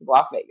the streets of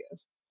Las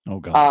Vegas.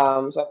 Oh,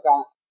 God. So I've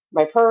got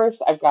my purse.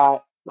 I've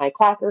got my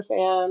clacker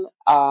fan.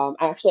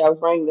 Actually, I was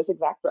wearing this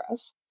exact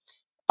dress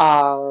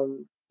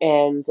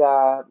and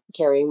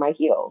carrying my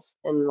heels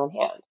in one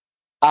hand.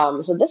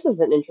 So this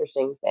is an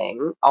interesting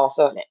thing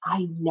also. And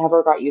I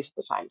never got used to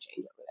the time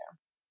change over there.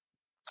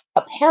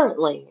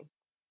 Apparently,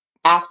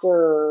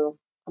 after,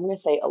 I'm going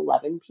to say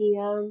 11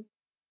 p.m.,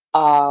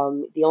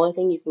 The only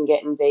thing you can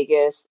get in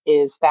Vegas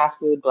is fast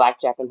food,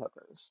 blackjack, and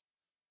hookers.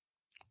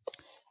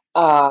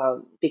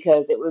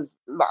 Because it was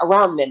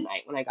around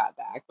midnight when I got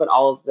back, but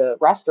all of the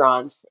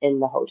restaurants in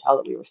the hotel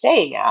that we were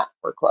staying at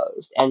were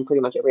closed, and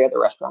pretty much every other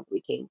restaurant that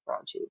we came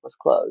around to was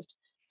closed.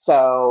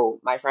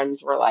 So my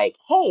friends were like,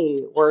 "Hey,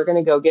 we're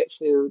gonna go get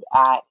food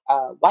at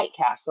White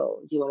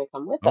Castle. Do you want to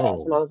come with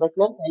us?" And I Oh, was like,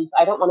 "No, thanks.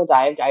 I don't want to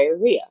die of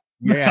diarrhea."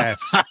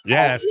 yes,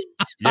 yes,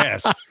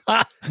 yes,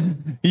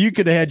 You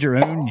could have had your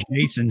own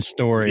Jason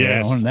story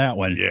yes, on that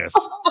one. yes.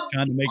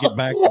 Trying to make it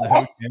back to the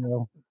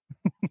hotel.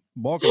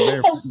 Walking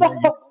barefoot.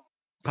 So,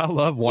 I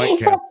love White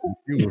Castle.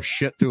 You will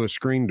shit through a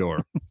screen door.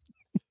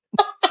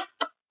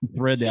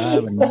 Thread the eye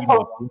of a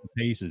needle 4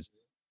 paces.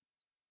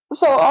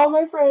 So all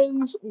my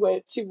friends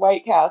went to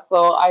White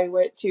Castle. I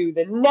went to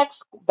the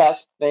next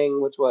best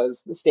thing, which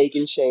was the Steak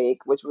and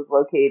Shake, which was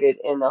located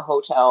in the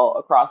hotel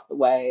across the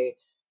way.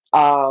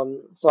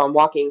 So I'm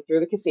walking through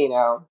the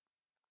casino,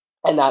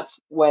 and that's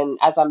when,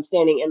 as I'm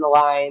standing in the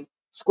line,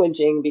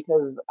 squinching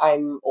because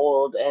I'm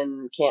old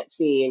and can't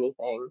see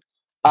anything,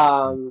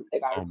 the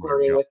guy was Oh my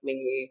flirting god! with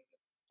me.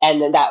 And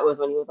then that was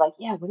when he was like,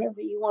 "Yeah, whatever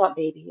you want,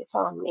 baby, it's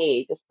on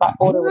me. Just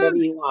order whatever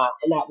you want."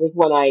 And that was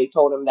when I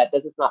told him that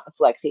this is not the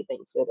flex he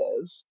thinks it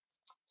is.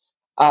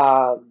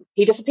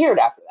 He disappeared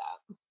after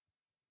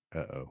that.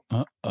 Uh-oh. So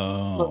I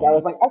Uh-oh.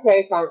 was like,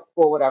 "Okay, fine,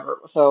 cool,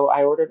 whatever." So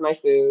I ordered my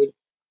food,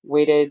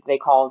 waited, they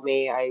called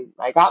me. I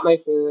got my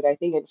food. I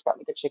think I just got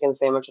like a chicken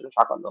sandwich and a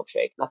chocolate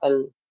milkshake.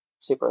 Nothing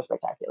super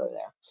spectacular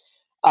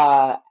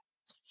there.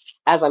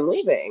 As I'm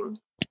leaving,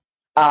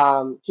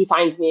 he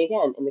finds me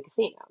again in the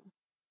casino.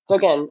 So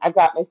again, I've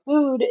got my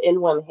food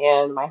in one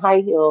hand, my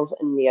high heels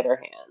in the other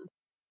hand.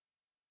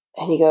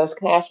 And he goes,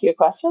 "Can I ask you a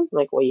question?" I'm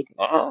like, "Well, you can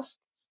ask."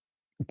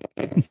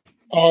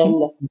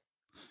 And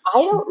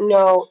I don't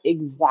know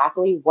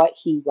exactly what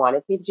he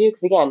wanted me to do,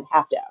 because again,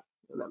 half deaf,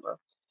 remember.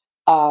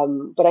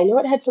 But I know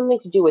it had something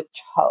to do with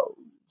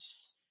toes.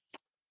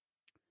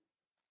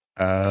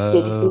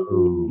 Did he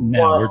Oh,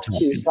 Now we're want to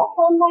talking. suck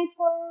on my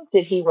toes?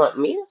 Did he want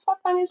me to suck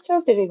on his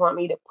toes? Did he want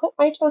me to put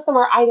my toes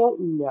somewhere? I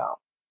don't know.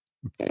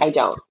 I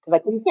don't, because I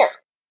couldn't hear.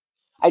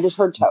 I just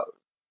heard toes.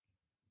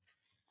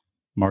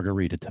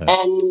 Margarita toe.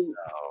 And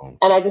oh.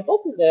 and I just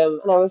looked at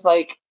him and I was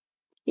like,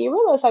 "You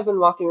realize I've been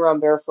walking around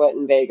barefoot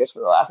in Vegas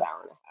for the last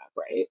hour and a half,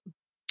 right?"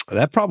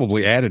 That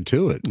probably added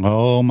to it.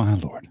 Oh my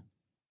Lord.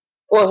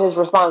 Well, his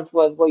response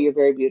was, "Well, you're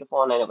very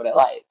beautiful and I know what I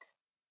like."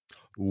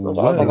 Which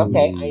I was like,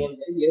 "Okay, I Whoa. am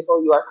very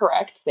beautiful. You are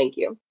correct. Thank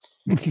you."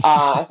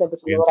 I said, "But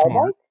you know And what I'd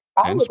smart. like?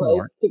 I And would like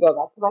smart. to go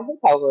back to my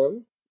hotel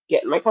room,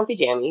 get in my comfy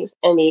jammies,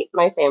 and eat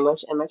my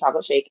sandwich and my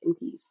chocolate shake in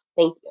peace.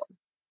 Thank you."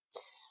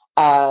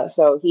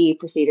 So he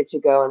proceeded to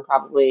go and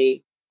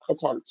probably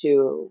attempt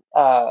to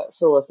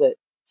solicit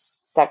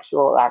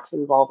sexual acts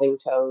involving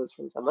toes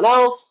from someone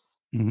else.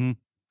 Mm-hmm.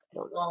 I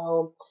don't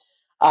know.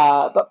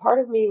 But part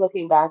of me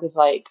looking back is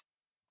like,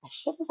 I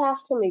should have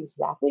asked him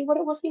exactly what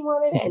it was he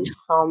wanted and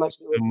how much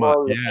he was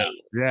willing to Yeah. pay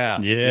me. Yeah.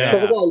 Yeah.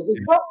 Because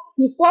Yeah. again,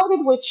 he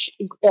started with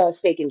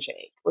Steak and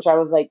Shake, which I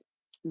was like,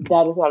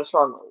 that is not a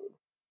strong move.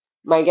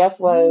 My guess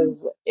was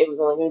it was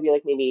only going to be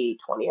like maybe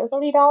 $20 or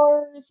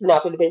 $30. Now,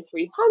 if it had been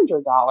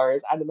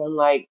 $300, I'd have been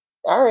like,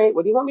 "All right,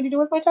 what do you want me to do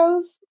with my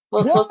toes?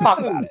 Let's talk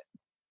about Whoa. it.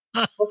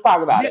 Let's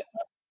talk about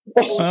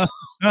Yeah.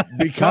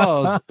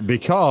 it."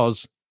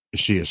 Because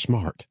she is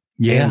smart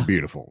Yeah. and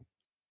beautiful.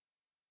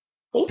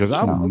 Thank Because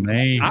I you.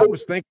 Man.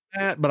 was thinking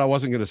that, but I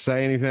wasn't going to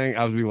say anything.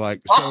 I would be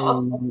like,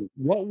 so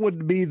what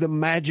would be the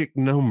magic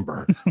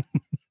number?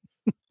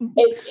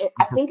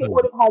 I think it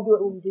would have had to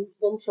at least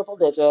been triple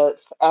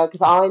digits,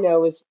 because all I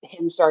know is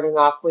him starting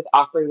off with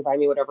offering to buy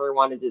me whatever he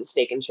wanted to the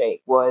Steak and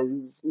Shake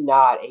was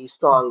not a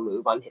strong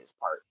move on his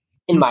part,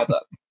 in my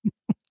book.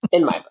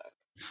 In my book.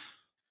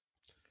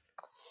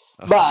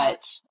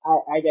 But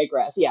I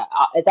digress. Yeah,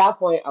 at that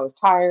point, I was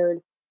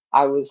tired.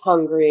 I was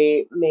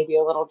hungry, maybe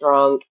a little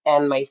drunk,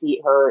 and my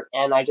feet hurt.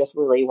 And I just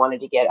really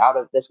wanted to get out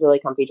of this really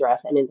comfy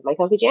dress and into my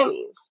comfy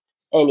jammies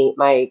and eat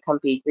my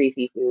comfy,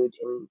 greasy food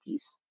in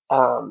peace.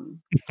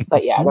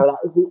 But yeah, no, that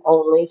was the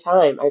only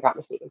time I got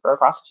mistaken for a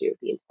prostitute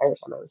the entire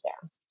time I was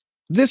there.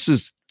 This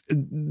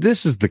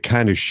is the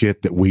kind of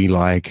shit that we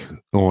like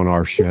on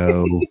our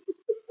show.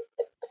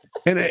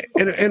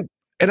 and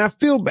I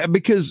feel bad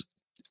because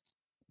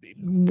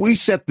we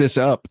set this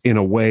up in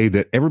a way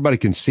that everybody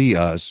can see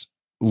us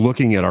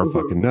looking at our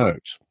fucking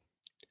notes.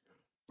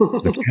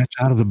 The cat's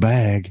out of the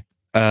bag.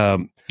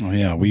 Oh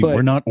yeah,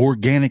 we're not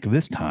organic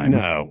this time.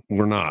 No,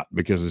 we're not,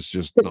 because it's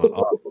just not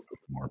awesome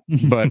anymore.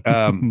 But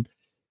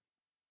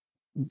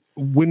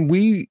when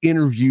we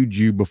interviewed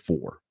you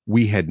before,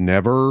 we had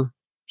never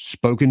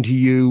spoken to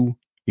you.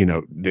 You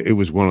know, it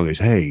was one of these,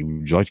 "Hey,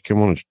 would you like to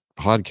come on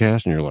a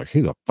podcast?" And you're like,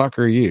 "Who the fuck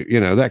are you?" You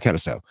know, that kind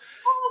of stuff.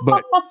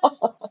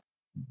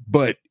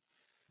 But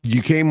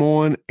you came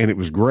on and it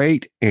was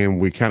great, and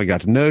we kind of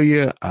got to know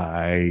you.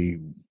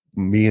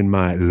 Me and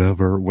my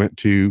lover went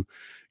to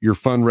your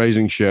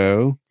fundraising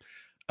show.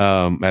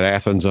 at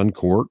Athens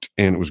Uncorked,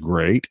 and it was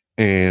great.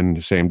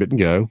 And Sam didn't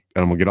go,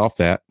 and I'm gonna get off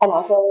that. And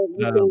also,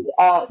 you can,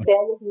 Sam,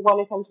 if you want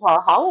to come to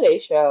our holiday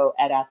show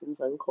at Athens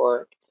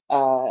Uncorked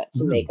to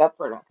make up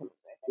for not coming to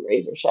the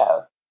Razor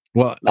show.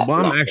 Well,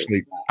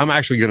 I'm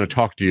actually going to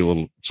talk to you a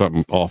little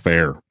something off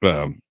air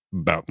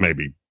about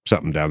maybe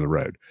something down the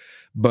road,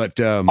 but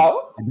it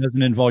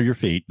doesn't involve your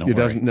feet. It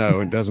doesn't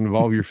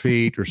involve your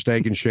feet or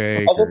Steak and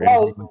Shake. Or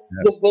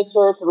just make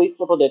sure it's at least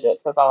triple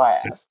digits. That's all I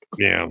ask.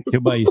 Yeah,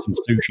 he'll buy you some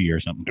sushi or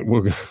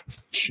something.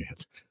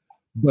 Shit.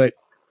 But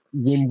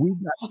when we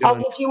got done,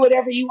 I'll get you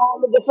whatever you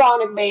want with the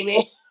Sonic,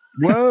 baby.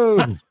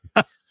 Whoa,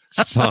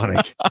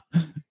 Sonic.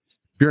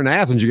 If you're in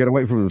Athens, you got to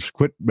wait for them to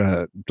quit,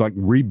 like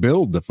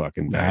rebuild the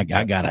fucking thing.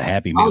 I got a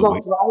Happy Meal. Oh,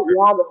 that's right.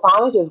 Yeah, the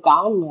Sonic is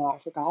gone now. I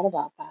forgot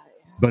about that.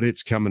 Yeah. But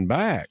it's coming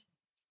back.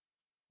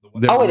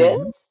 It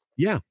is?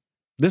 Yeah.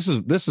 This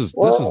is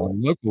the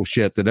local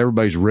shit that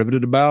everybody's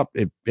riveted about.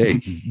 Hey,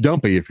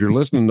 Dumpy, if you're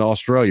listening to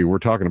Australia, we're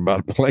talking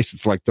about a place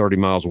that's like 30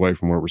 miles away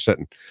from where we're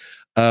sitting.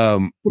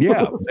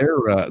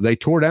 They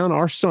tore down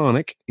our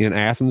Sonic in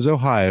Athens,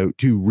 Ohio,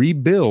 to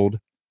rebuild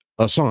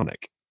a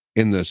Sonic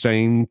in the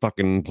same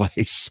fucking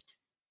place.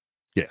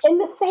 Yes. In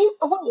the same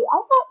way. I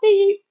thought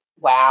they.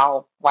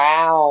 Wow.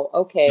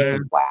 Okay.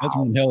 Wow. That's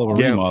one hell of a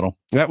remodel.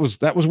 That was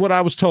what I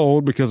was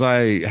told because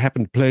I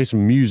happened to play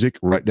some music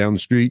right down the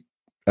street.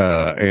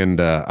 And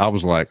I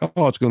was like,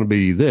 oh, it's going to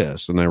be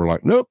this. And they were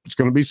like, nope, it's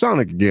going to be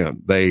Sonic again.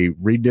 They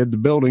redid the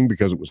building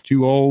because it was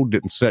too old,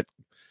 didn't set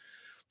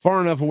far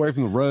enough away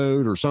from the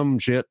road or some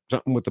shit,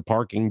 something with the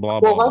parking, blah,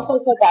 blah, blah. Well, once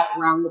they put that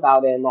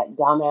roundabout in, that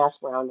dumbass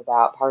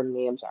roundabout, pardon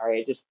me, I'm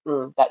sorry.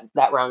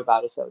 That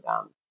roundabout is so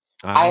dumb.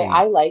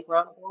 I like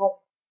roundabout,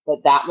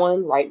 but that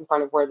one right in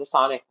front of where the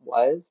Sonic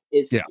was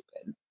is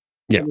stupid.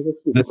 Yeah.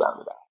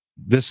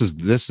 This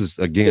is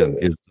again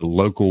is the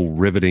local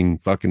riveting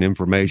fucking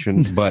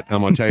information. But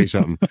I'm gonna tell you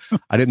something.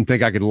 I didn't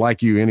think I could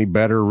like you any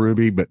better,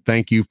 Ruby. But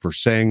thank you for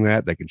saying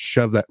that. They could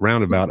shove that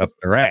roundabout up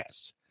their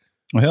ass.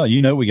 Well,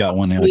 hell, we got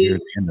one out here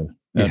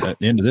at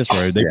the end of this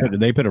road.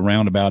 They put a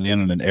roundabout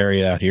in an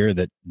area out here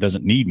that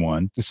doesn't need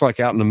one. It's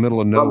like out in the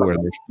middle of nowhere.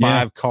 There's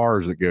 5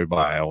 cars that go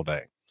by all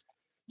day.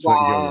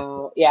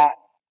 Wow. Yeah.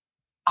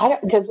 I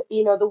don't, because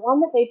the one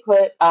that they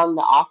put on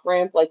the off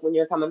ramp, like when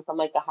you're coming from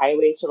like the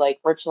highway to like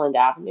Richland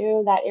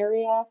Avenue, that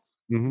area,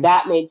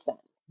 that made sense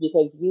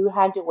because you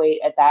had to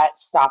wait at that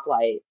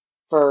stoplight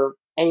for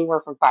anywhere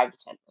from 5 to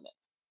 10 minutes.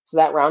 So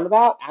that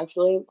roundabout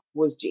actually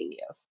was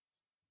genius.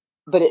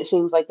 But it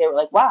seems like they were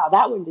like, wow,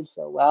 that one did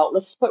so well.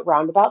 Let's put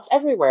roundabouts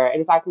everywhere.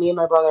 In fact, me and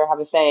my brother have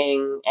a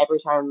saying every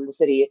time the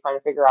city is trying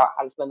to figure out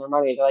how to spend their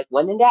money. They're like,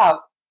 when in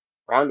doubt,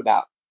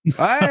 roundabout.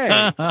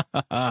 Hey,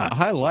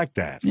 I like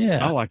that.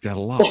 Yeah, I like that a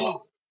lot.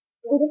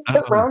 We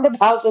just put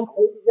roundabouts in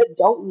places that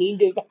don't need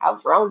to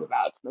have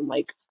roundabouts. And I'm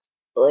like,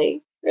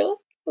 really? I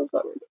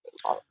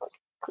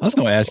was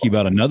going to ask you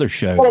about another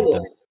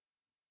show.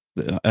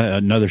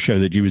 Another show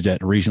that you was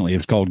at recently. It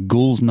was called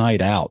Ghouls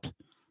Night Out.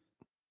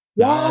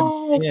 That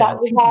was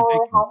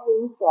our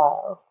Halloween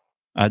show.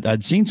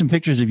 I'd seen some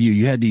pictures of you.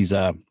 You had these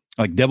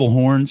like devil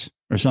horns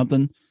or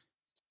something.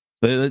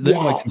 They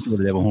look like some sort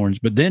of devil horns,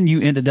 but then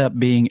you ended up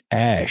being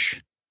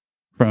Ash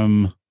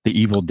from The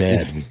Evil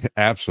Dead.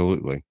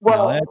 Absolutely.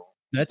 Well,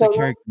 that's a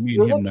character me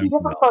and him know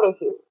about.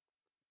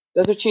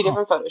 Those are 2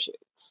 different photo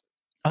shoots.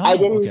 I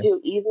didn't do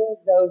either of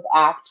those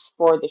acts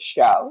for the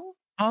show.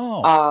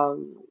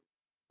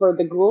 For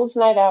the Ghouls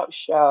Night Out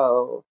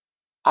show,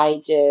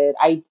 I did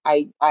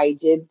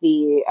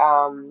the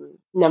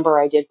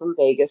number I did from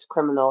Vegas,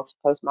 Criminal to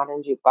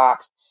Postmodern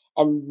Jukebox.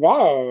 And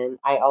then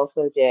I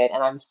also did,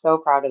 and I'm so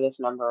proud of this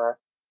number.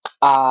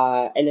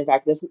 And in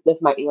fact,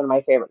 this might be one of my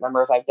favorite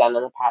numbers I've done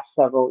in the past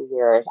several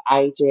years.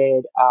 I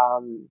did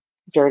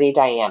Dirty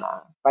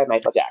Diana by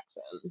Michael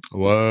Jackson.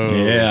 Whoa.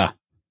 Yeah.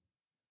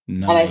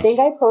 Nice. And I think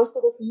I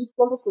posted a few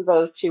snippets of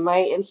those to my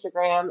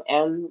Instagram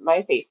and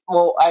my Facebook.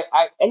 Well,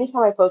 I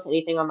anytime I post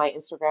anything on my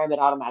Instagram, it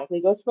automatically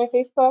goes to my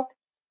Facebook.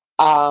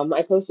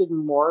 I posted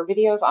more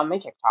videos on my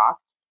TikTok.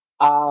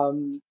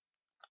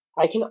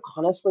 I can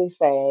honestly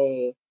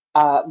say,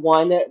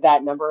 one,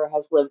 that number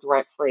has lived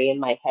rent free in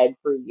my head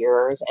for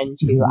years, and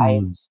 2, I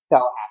am so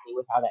happy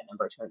with how that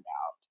number turned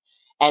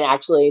out. And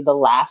actually, the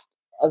last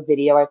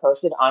video I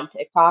posted on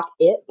TikTok,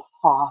 it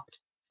popped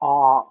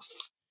off.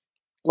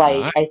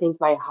 Like, I think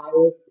my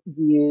highest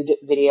viewed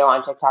video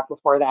on TikTok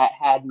before that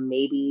had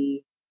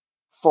maybe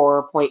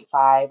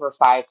 4.5 or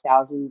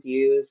 5,000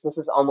 views. This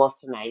is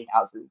almost to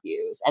 9,000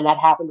 views. And that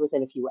happened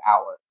within a few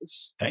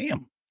hours.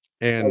 Damn.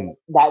 And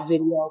that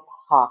video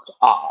popped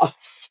off.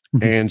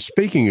 And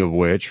speaking of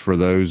which, for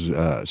those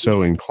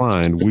so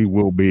inclined, we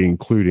will be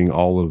including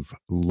all of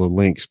the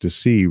links to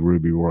see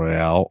Ruby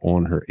Royale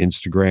on her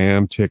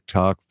Instagram,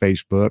 TikTok,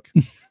 Facebook,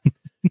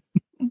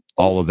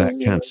 all of that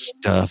kind of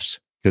stuffs.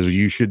 Because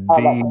you should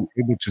be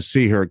able to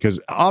see her. Because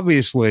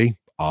obviously,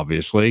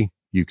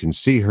 you can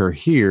see her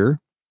here.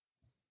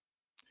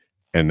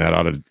 And that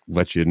ought to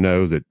let you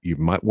know that you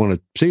might want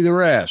to see the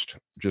rest.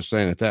 Just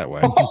saying it that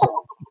way.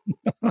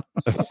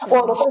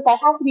 Well, the first, I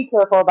have to be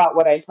careful about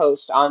what I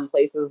post on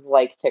places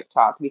like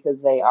TikTok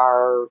because they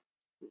are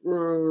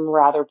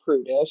rather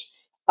prudish.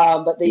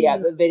 But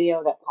the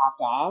video that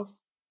popped off,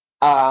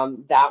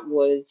 that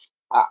was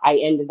I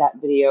ended that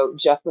video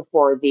just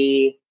before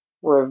the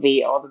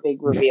reveal, the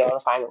big reveal, the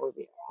final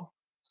reveal.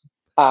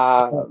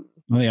 I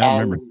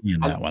remember And seeing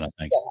that one. I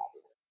think.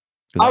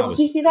 Oh, did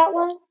you see that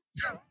one?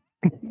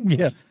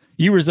 Yeah,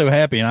 you were so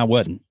happy, and I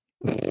wasn't.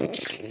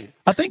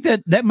 I think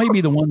that may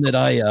be the one that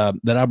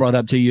I brought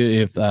up to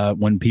you. If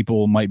when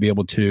people might be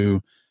able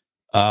to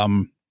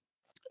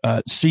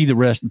see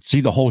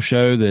the whole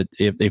show, that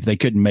if they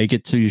couldn't make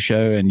it to your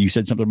show, and you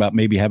said something about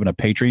maybe having a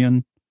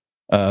Patreon.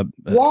 Yes.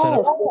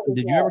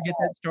 Did you ever get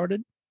that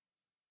started?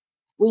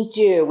 We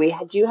do. We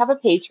do have a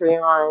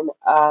Patreon.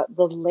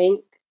 The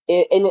link,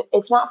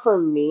 it's not for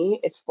me.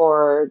 It's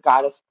for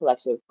Goddess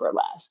Collective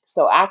Burlesque.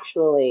 So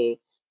actually,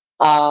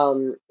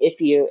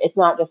 it's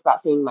not just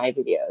about seeing my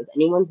videos.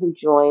 Anyone who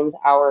joins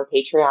our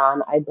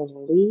Patreon, I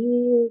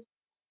believe,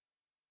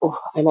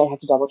 I might have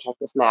to double check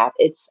this math.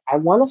 I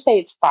want to say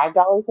it's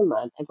 $5 a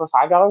month, and for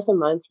 $5 a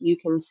month, you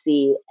can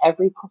see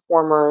every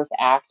performer's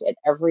act at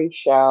every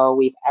show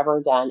we've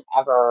ever done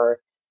ever,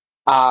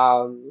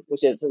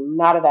 which is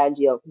not a bad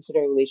deal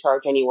considering we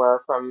charge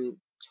anywhere from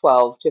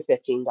 $12 to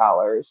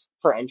 $15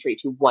 for entry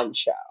to one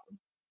show.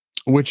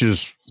 Which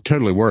is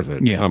totally worth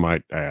it. Yeah. I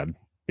might add.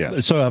 Yeah.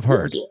 So I've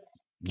heard.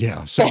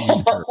 Yeah. So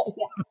you've heard.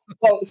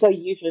 So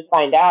you should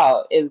find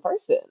out in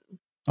person.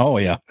 Oh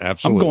yeah,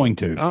 absolutely. I'm going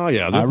to. Oh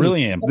yeah, I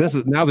really am. This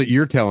is now that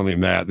you're telling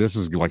him that this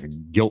is like a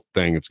guilt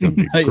thing. It's going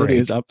to be great. It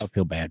is. I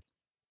feel bad.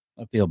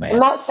 I feel bad. I'm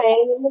not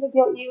saying I'm going to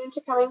guilt you into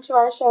coming to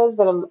our shows,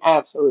 but I'm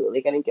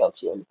absolutely going to guilt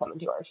you into coming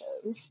to our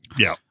shows.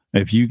 Yeah.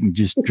 If you can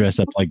just dress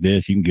up like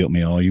this, you can guilt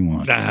me all you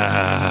want.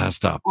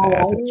 Stop that.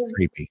 That's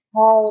creepy.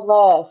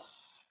 Oh,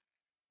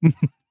 less.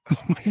 Oh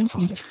my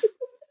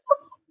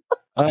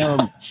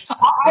God.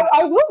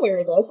 I will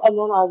wear this, and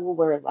then I will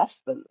wear less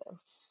than this.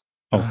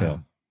 Okay.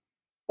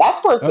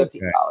 That's worth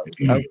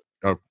 $15.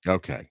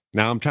 Okay.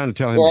 Now I'm trying to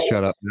tell him to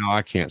shut up. Now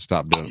I can't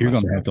stop doing it. You're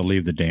going to have to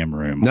leave the damn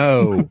room.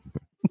 No.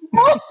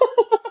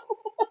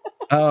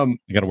 I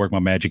got to work my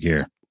magic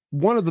here.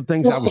 One of the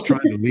things I was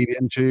trying to lead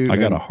into. I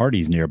got a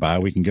Hardee's nearby.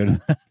 We can go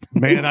to that.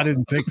 Man, I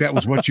didn't think that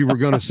was what you were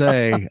going to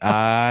say.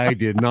 I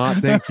did not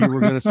think you were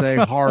going to say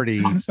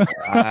Hardee's.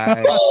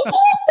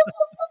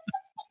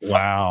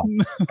 Wow.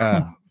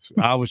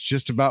 I was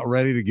just about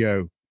ready to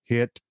go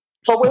hit.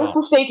 But where's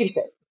the Steak and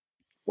Shake?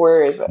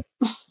 Where is it?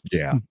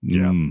 Yeah.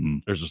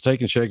 There's a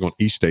Steak and Shake on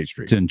East State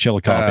Street. It's in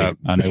Chillicothe.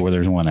 I know where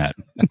there's one at.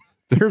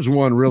 There's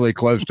one really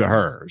close to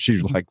her.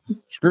 She's like,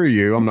 screw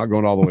you. I'm not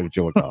going all the way to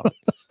Chillicothe.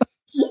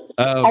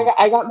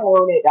 I got my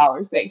own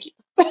 $8. Thank you.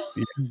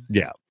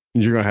 Yeah.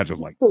 You're going to have to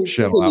like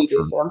shell out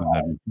for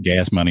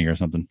gas money or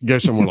something. Go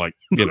somewhere like,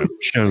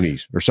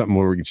 Shoney's or something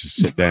where we can just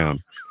sit down.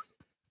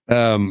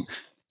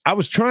 I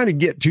was trying to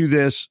get to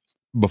this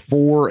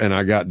before and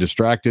I got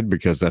distracted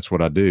because that's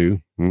what I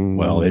do.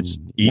 Well, it's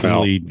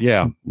easily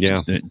to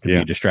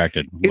be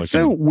distracted. It's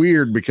so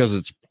weird because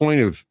it's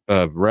point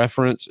of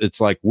reference.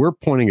 It's like we're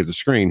pointing at the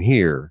screen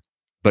here,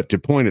 but to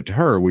point it to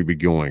her, we'd be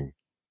going.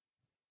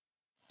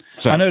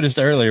 So, I noticed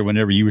earlier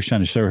whenever you were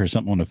trying to show her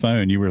something on the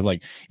phone, you were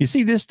like, you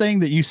see this thing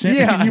that you sent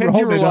me? And you were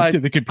holding it up to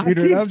the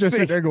computer. And I was just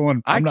sitting there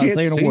going, I'm not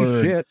saying a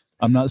word. Shit.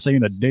 I'm not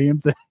saying a damn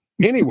thing.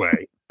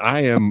 Anyway,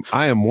 I am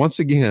once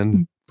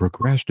again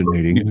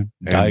procrastinating and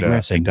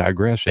digressing.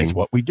 That's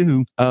what we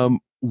do.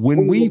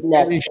 When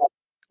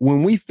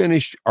we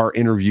finished our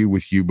interview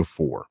with you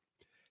before,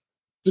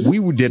 we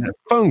did a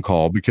phone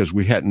call because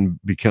we hadn't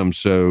become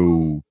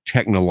so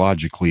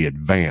technologically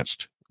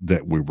advanced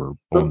that we were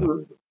on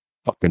the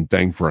fucking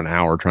thing for an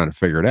hour trying to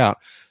figure it out.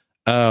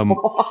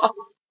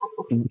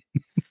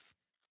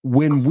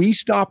 When we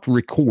stopped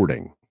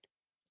recording,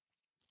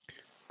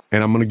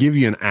 and I'm going to give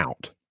you an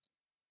out.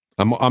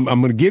 I'm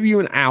going to give you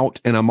an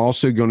out, and I'm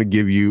also going to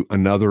give you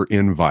another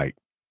invite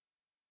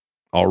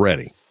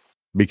already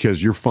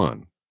because you're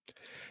fun.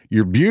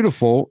 You're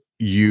beautiful.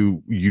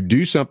 You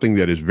do something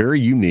that is very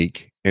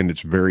unique and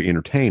it's very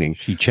entertaining.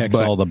 She checks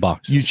all the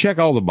boxes. You check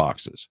all the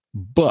boxes.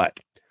 But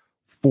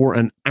for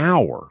an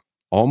hour,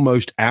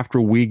 almost after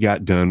we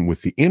got done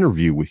with the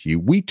interview with you,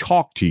 we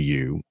talked to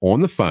you on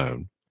the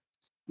phone.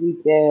 We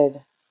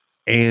did.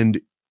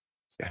 And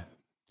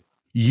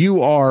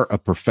you are a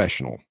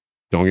professional.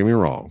 Don't get me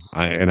wrong.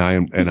 I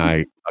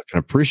can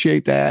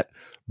appreciate that,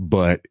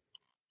 but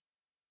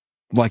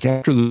like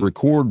after the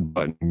record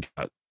button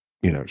got,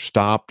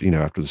 stopped,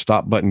 after the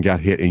stop button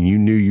got hit and you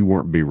knew you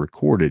weren't being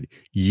recorded,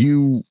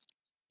 you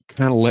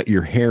kind of let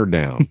your hair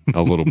down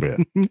a little bit.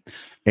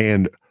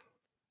 And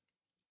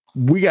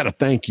we got to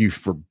thank you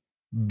for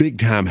big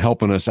time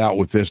helping us out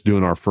with this,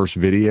 doing our first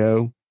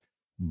video,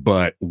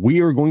 but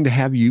we are going to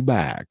have you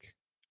back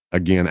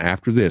again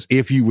after this,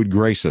 if you would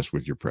grace us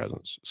with your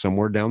presence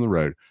somewhere down the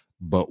road.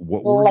 But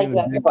what we're like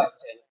that's a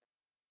question.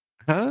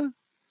 Huh?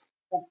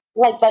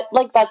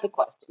 Like that's a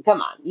question.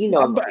 Come on,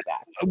 I'm back.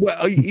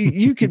 Well,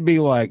 you could be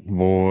like,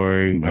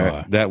 boy,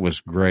 that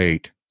was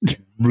great.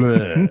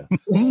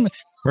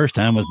 First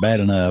time was bad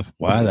enough.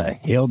 Why the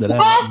hell did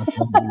I?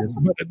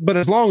 But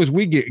as long as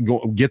we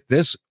get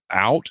this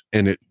out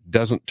and it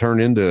doesn't turn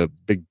into a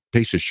big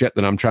piece of shit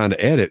that I'm trying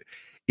to edit,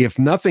 if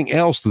nothing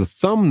else, the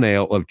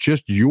thumbnail of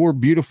just your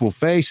beautiful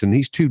face and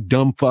these two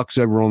dumb fucks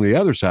over on the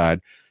other side,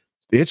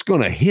 it's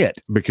going to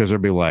hit because they'll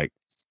be like,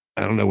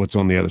 I don't know what's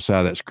on the other side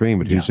of that screen,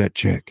 but who's that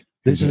chick?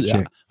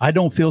 I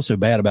don't feel so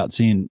bad about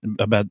sitting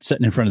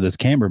in front of this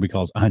camera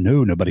because I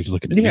know nobody's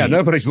looking at me. Yeah,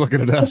 nobody's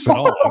looking at us at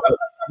all.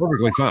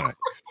 Perfectly fine.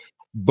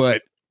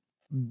 But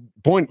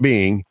point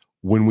being,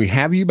 when we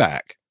have you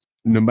back,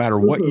 no matter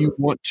what you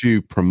want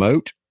to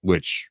promote,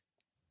 which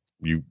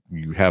you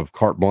have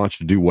carte blanche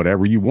to do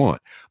whatever you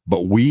want,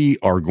 but we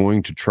are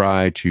going to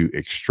try to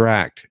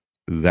extract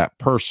that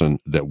person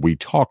that we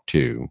talk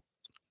to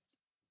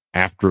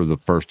after the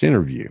first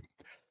interview,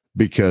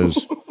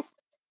 because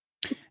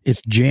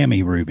it's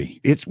jammy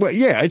Ruby. It's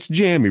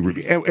jammy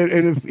Ruby. And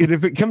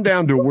if it come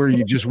down to where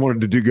you just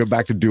wanted to go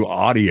back to do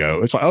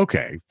audio, it's like,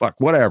 okay, fuck,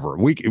 whatever.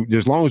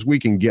 As long as we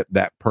can get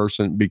that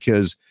person,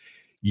 because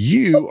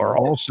you are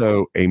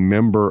also a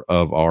member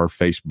of our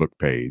Facebook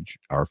page,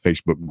 our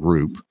Facebook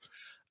group,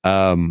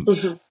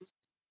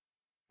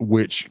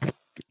 which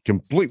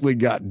completely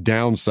got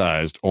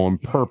downsized on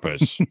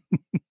purpose.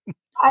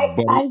 I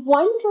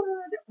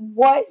wondered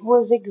what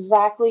was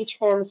exactly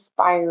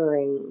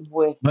transpiring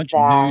with that.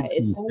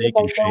 It sounded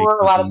like there were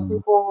a lot of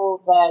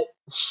people that.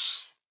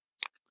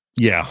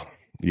 Yeah.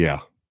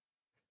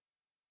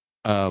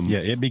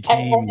 It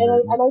became. And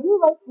I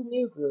do like the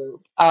new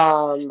group.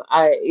 I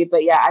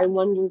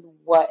wondered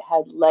what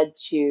had led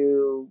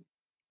to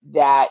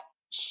that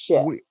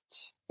shift.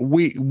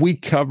 We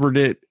covered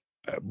it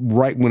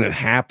right when it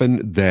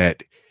happened,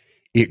 that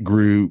it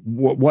grew.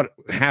 What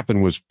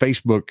happened was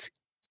Facebook,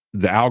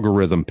 the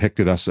algorithm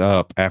picked us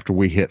up after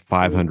we hit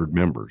 500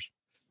 members,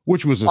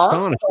 which was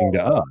astonishing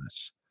to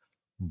us.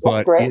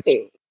 But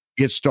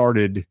it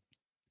started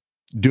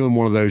doing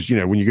one of those,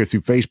 when you go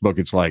through Facebook,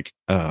 it's like,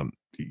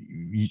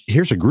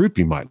 here's a group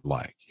you might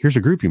like. Here's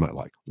a group you might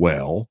like.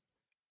 Well,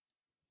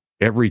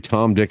 every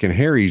Tom, Dick, and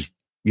Harry's,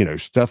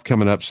 stuff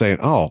coming up saying,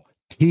 oh,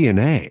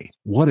 TNA,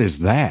 what is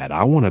that?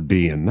 I want to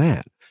be in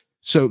that.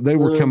 So they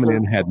were coming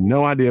in, had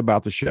no idea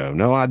about the show,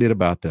 no idea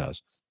about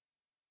us.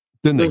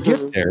 Then they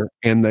get there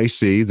and they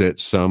see that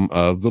some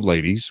of the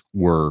ladies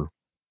were,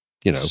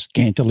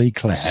 scantily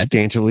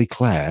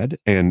clad,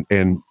 and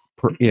isn't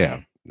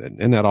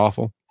that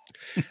awful?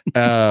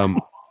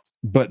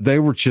 But they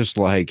were just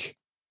like,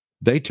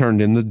 they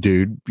turned in the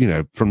dude,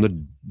 from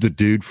the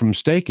dude from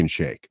Steak and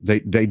Shake. They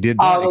did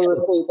that. They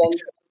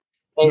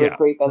were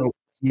creeping.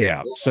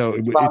 So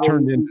it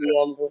turned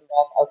into.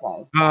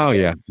 Okay. Oh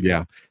yeah.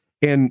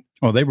 And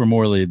they were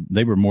more of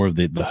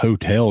the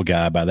hotel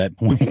guy by that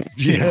point.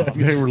 Yeah,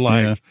 they were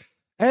like,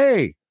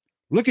 "Hey,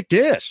 look at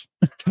this!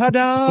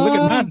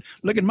 Ta-da!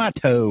 look at my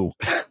toe."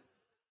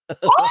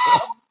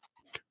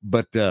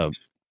 But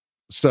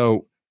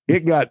so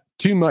it got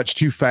too much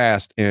too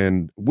fast,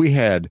 and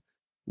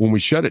when we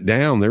shut it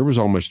down, there was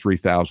almost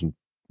 3,000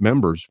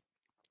 members,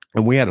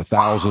 and we had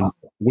 1,000.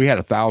 We had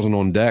 1,000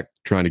 on deck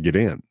trying to get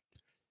in,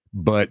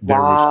 but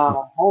there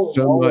was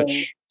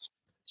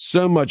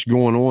so much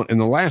going on.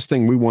 And the last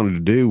thing we wanted to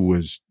do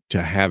was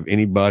to have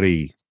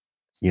anybody,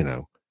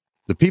 a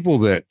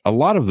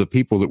lot of the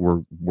people that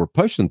were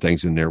posting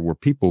things in there were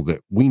people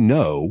that we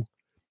know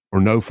or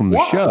know from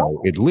the show,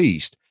 at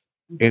least.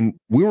 And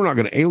we were not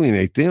going to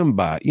alienate them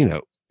by,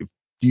 if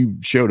you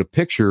showed a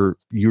picture,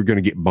 you're going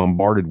to get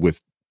bombarded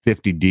with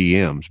 50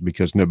 DMs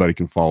because nobody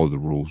can follow the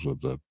rules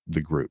of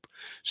the group.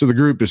 So the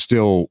group is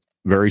still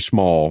very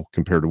small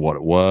compared to what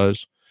it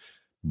was,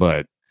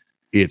 but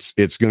it's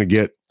going to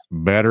get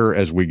better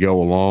as we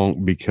go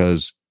along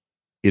because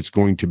it's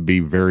going to be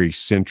very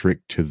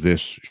centric to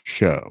this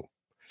show.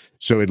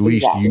 So at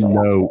least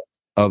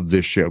of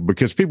this show,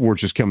 because people were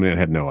just coming in and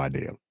had no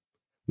idea.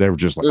 They were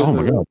just like, oh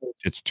my God,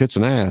 it's tits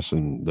and ass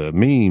and the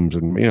memes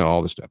and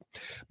all this stuff.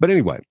 But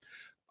anyway,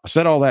 I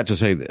said all that to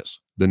say this.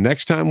 The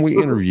next time we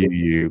interview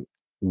you,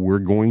 we're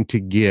going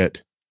to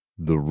get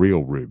the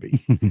real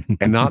Ruby.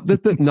 And not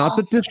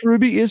that this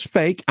Ruby is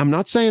fake. I'm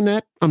not saying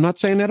that. I'm not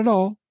saying that at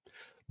all.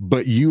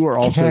 But you are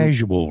also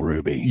casual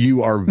Ruby.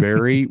 You are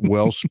very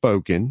well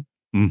spoken,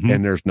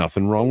 and there's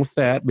nothing wrong with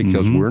that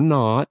because we're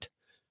not.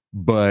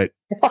 But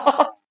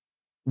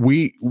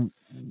we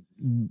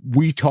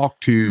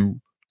talked to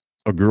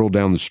a girl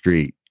down the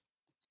street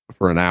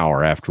for an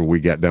hour after we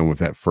got done with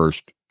that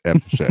first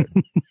episode.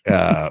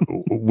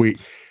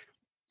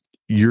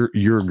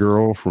 You're a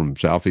girl from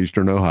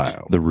southeastern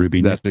Ohio, the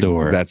Ruby next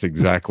door. That's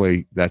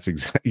exactly.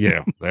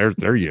 Yeah.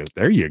 There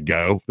you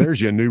go. There's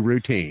your new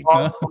routine.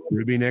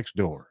 Ruby next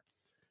door.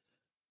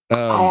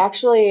 I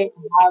actually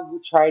have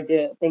tried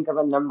to think of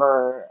a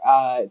number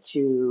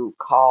to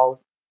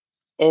call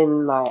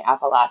in my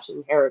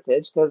Appalachian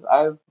heritage because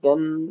I've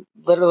been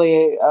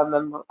literally a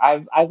member.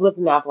 I've lived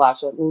in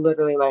Appalachia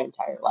literally my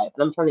entire life,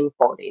 and I'm turning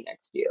 40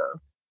 next year.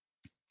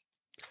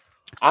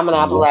 I'm an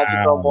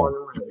Appalachian girl born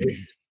and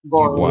raised.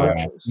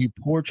 You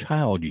poor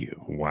child, you.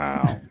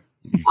 Wow.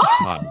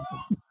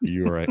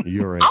 You're I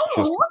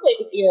love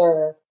it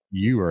here.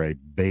 You are a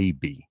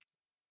baby.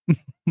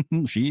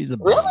 She's a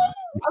baby. Really?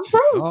 I'm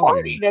turning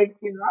 40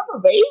 next year. I'm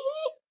a baby.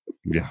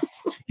 Yeah.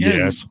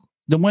 Yes.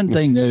 The one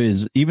thing though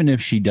is even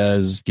if she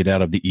does get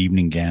out of the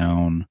evening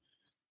gown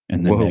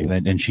and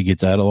then and she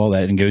gets out of all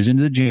that and goes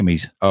into the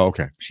jammies. Oh,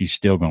 okay. She's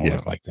still going to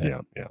look like that.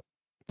 Yeah. Yeah.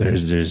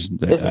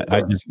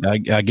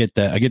 I get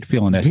that. I get the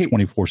feeling that's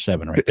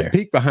 24/7 right there.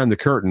 Peek behind the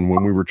curtain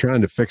when we were trying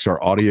to fix our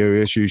audio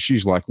issues.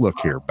 She's like, "Look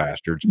here,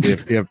 bastards.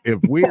 If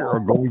we are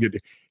going to,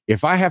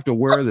 if I have to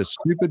wear this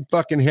stupid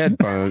fucking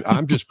headphones,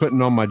 I'm just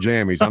putting on my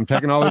jammies. I'm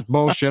taking all this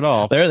bullshit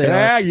off. There they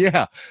are.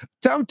 Yeah.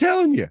 I'm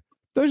telling you,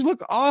 those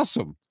look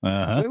awesome.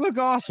 Uh-huh. They look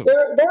awesome.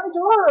 They're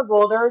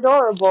adorable. They're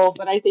adorable,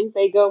 but I think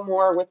they go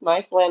more with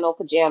my flannel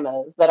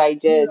pajamas that I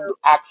did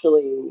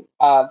actually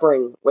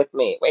bring with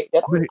me. Wait,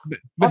 did I?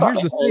 But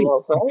here's the thing: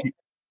 right?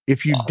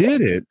 if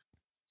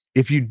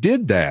you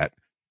did that,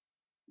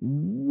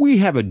 we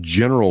have a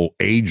general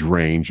age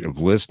range of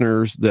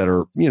listeners that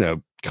are,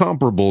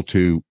 comparable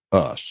to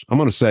us. I'm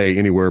going to say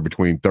anywhere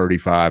between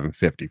 35 and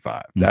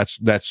 55.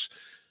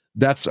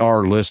 That's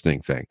our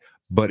listening thing.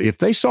 But if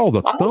they saw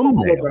the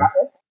thumbnail.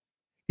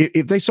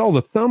 If they saw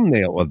the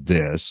thumbnail of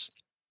this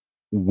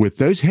with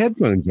those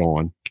headphones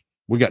on,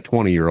 we got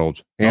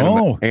 20-year-olds,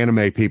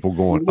 anime people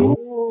going,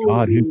 "Oh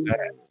God, who's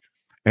that?"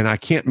 And I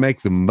can't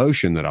make the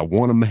motion that I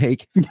want to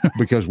make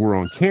because we're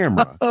on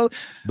camera. But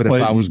if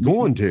I was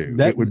going to,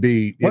 it would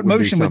be. What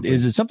motion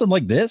is it? Something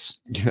like this?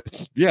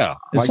 Yeah,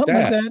 like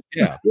that.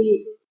 Yeah. Do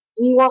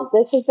you want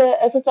this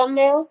as a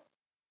thumbnail?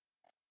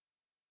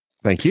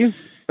 Thank you.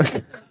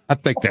 I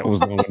think that was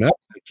long enough.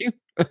 Thank you.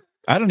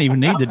 I don't even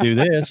need to do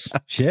this.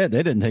 Shit,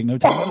 they didn't take no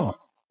time at all.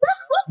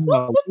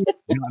 Well, we're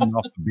getting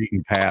off the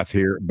beaten path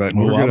here, but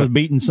I was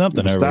beating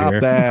something over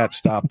here.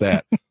 Stop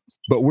that.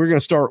 But we're going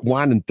to start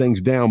winding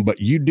things down.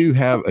 But you do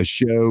have a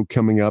show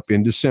coming up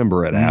in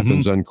December at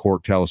Athens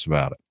Uncorked. Tell us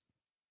about it.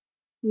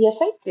 Yes,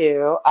 I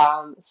do.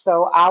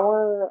 So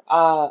our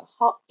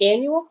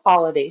annual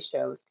holiday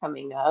show is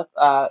coming up.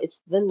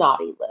 It's the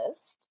Naughty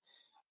List.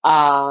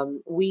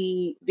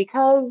 We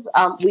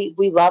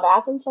love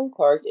Athens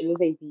Uncorked. It is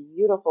a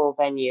beautiful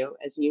venue,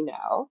 as you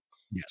know.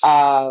 Yes.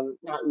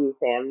 Not you,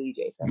 Sam, you,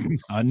 Jason.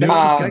 I knew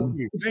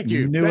it. Thank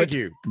you.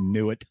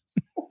 Knew it.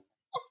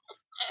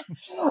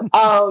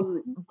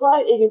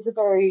 But it is a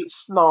very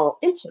small,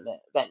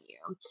 intimate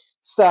venue.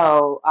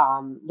 So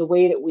the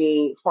way that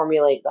we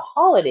formulate the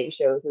holiday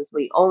shows is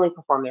we only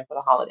perform there for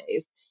the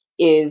holidays.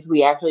 Is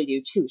we actually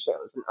do two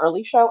shows, an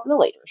early show and a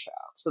later show.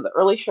 So the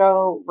early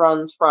show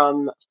runs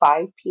from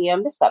 5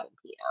 p.m. to 7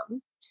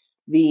 p.m.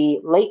 The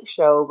late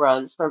show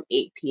runs from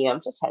 8 p.m.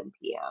 to 10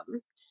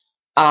 p.m.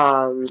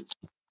 And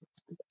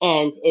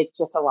it's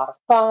just a lot of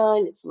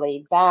fun. It's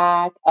laid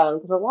back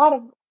because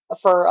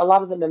for a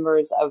lot of the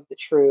members of the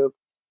troupe,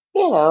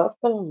 it's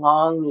been a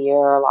long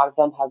year. A lot of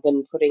them have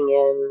been putting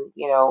in,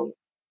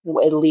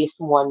 at least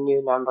one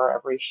new number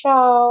every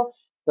show.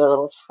 They're a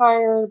little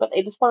tired, but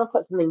they just want to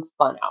put something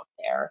fun out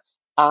there.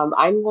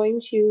 I'm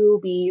going to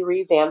be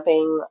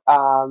revamping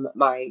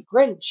my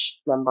Grinch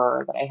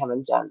number that I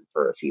haven't done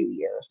for a few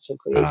years, which I'm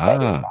pretty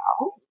excited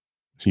about.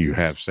 You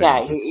have said.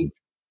 Yeah,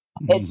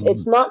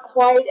 it's not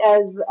quite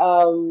as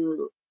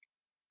I'm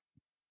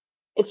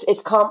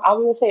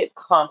going to say it's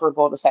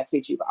comparable to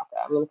Sexy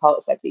Chewbacca. I'm going to call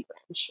it Sexy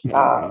Grinch.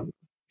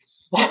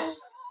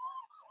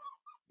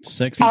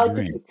 Sexy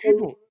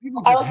Grinch.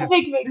 I like to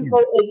think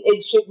that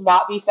it should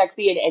not be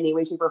sexy in any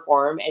way, shape, or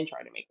form, and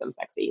try to make them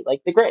sexy,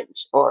 like the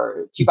Grinch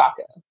or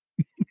Chewbacca.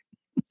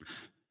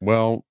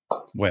 Well,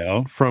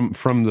 from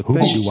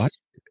the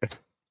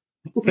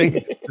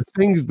the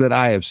things that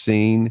I have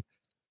seen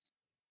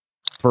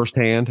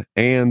firsthand,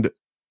 and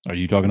are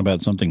you talking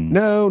about something?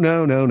 No.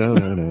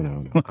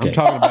 Okay. I'm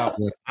talking about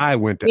when I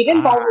went to. You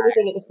didn't buy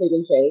anything at the Steak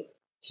and Shake.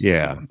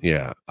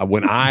 Yeah.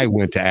 When I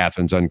went to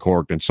Athens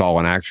Uncorked and saw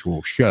an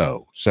actual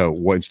show,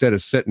 so instead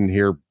of sitting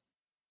here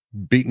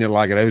beating it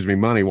like it owes me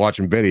money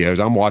watching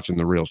videos, I'm watching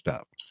the real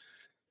stuff.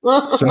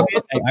 So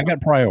I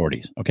got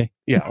priorities. Okay.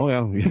 Yeah.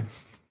 Well. Yeah.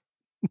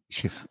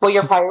 Well,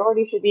 your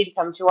priority should be to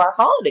come to our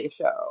holiday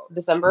show,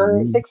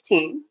 December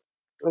 16th,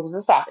 which is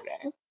a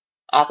Saturday.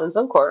 Athens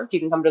Uncorked. You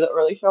can come to the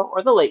early show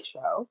or the late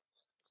show.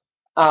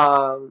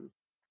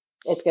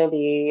 It's going to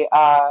be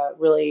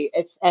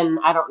and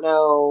I don't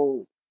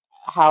know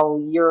how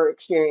your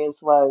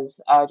experience was,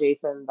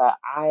 Jason, but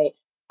I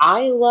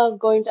love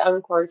going to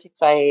Uncorked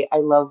because I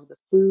love the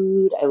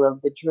food, I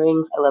love the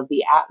drinks, I love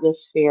the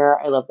atmosphere,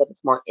 I love that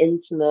it's more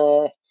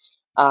intimate.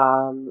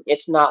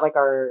 It's not like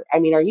our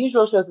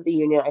usual shows at the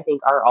Union, I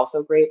think, are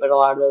also great, but a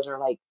lot of those are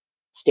like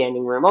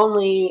standing room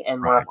only, and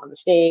we're up on the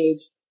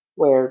stage,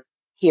 where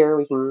here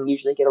we can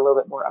usually get a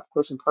little bit more up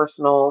close and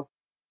personal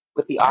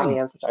with the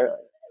audience, which I really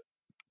like.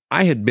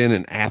 I had been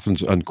in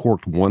Athens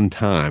Uncorked one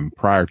time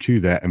prior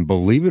to that, and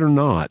believe it or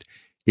not,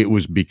 it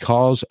was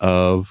because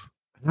of,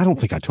 I don't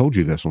think I told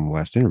you this on the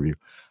last interview.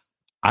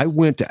 I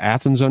went to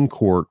Athens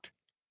Uncorked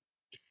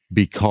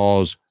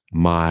because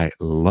my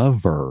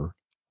lover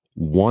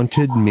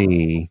wanted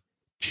me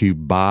to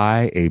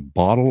buy a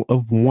bottle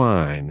of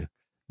wine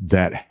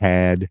that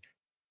had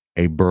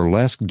a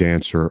burlesque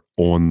dancer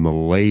on the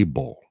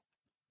label.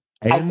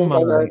 I think I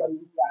know the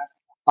exact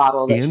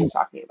bottle that she's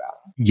talking about.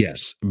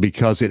 Yes,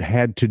 because it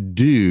had to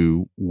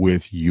do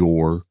with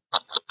your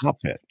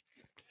outfit.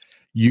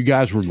 You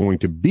guys were going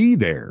to be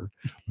there,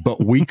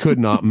 but we could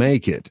not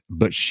make it.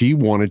 But she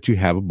wanted to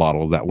have a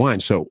bottle of that wine.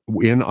 So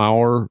in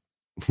our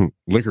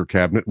liquor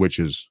cabinet, which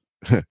is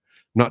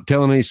not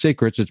telling any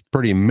secrets, it's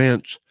pretty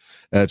immense.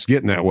 It's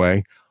getting that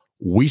way.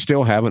 We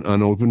still have an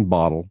unopened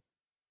bottle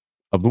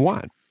of the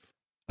wine.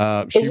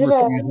 Is it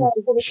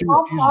a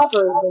small pop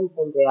or a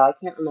Zinfandel? I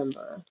can't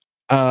remember.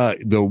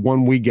 The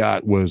one we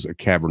got was a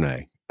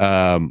Cabernet.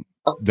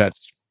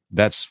 That's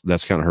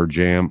kind of her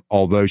jam.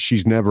 Although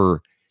she's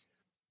never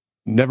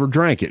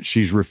drank it.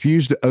 She's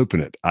refused to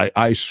open it.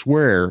 I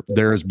swear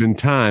there has been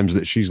times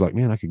that she's like,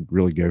 man, I could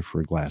really go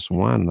for a glass of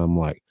wine. And I'm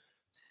like,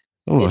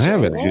 I don't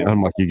have it.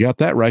 I'm like, you got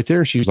that right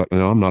there. She's like,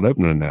 no, I'm not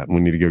opening that. We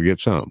need to go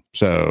get some.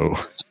 So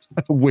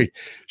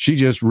she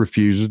just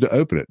refuses to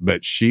open it,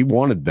 but she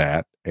wanted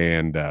that.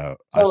 And I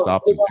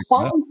stopped. It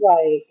sounds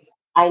like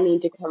I need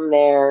to come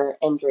there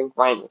and drink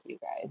wine with you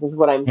guys, is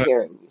what I'm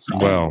hearing you say.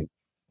 Well,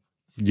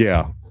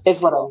 yeah. Is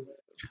what I'm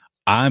hearing.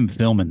 I'm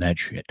filming that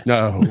shit.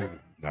 No.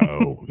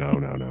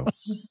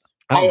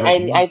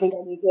 I think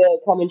I need to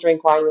come and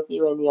drink wine with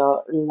you and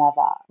your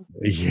lover.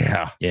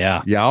 Yeah.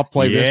 I'll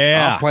play this.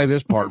 I'll play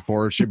this part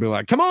for her. She'll be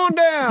like, "Come on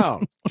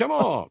down, come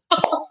on."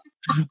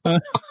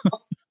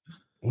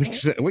 we can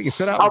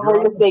sit out. I'll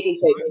bring the steak and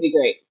shake. It'll be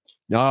great.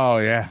 Oh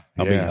yeah,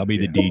 I'll be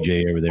the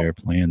DJ over there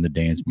playing the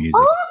dance music.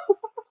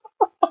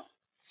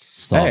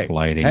 Soft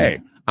lighting. Hey,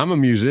 I'm a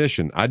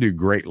musician. I do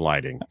great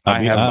lighting.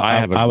 I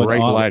have a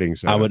great lighting.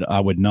 So I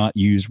would not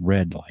use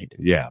red light.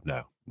 Yeah,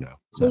 no.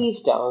 Please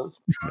don't.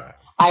 No.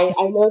 I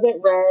know that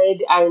red.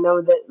 I know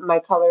that my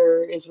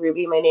color is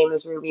ruby. My name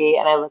is Ruby,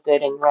 and I look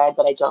good in red,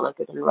 but I don't look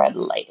good in red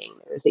lighting.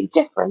 There is a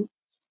difference.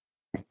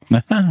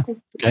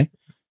 Okay.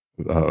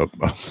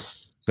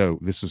 So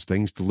this is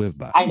things to live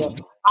by. I know.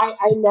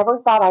 I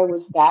never thought I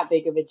was that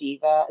big of a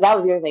diva. That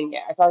was the other thing. Yeah,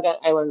 I felt like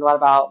I learned a lot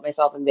about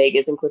myself in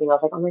Vegas, including I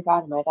was like, oh my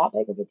God, am I that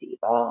big of a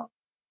diva?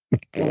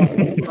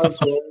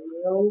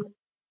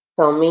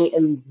 Film me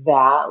in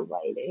that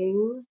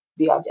lighting.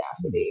 The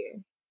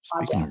audacity.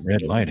 Speaking of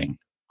red lighting.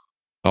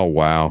 Oh,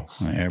 wow.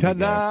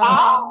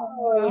 Ta-da!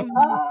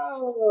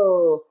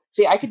 Oh.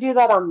 See, I could do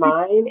that on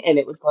mine, and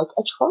it was like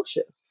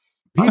atrocious.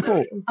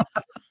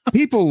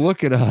 People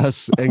look at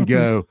us and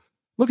go,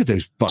 look at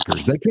those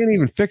fuckers. They can't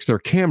even fix their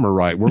camera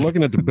right. We're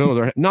looking at the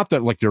bill. Not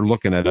that like they're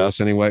looking at us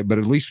anyway, but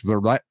at least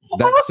they're right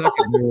that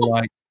second they're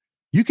like,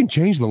 you can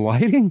change the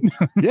lighting?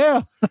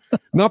 Yeah.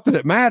 Not that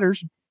it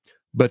matters,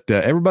 but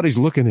everybody's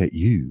looking at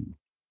you.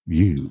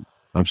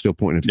 I'm still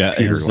pointing at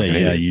the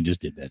computer. You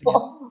just did that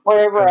again.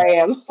 Wherever I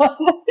am.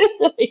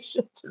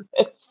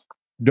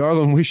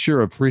 Darling, we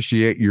sure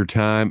appreciate your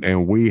time,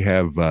 and we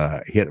have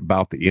hit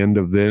about the end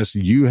of this.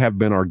 You have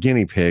been our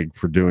guinea pig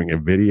for doing a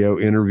video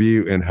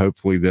interview, and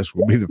hopefully this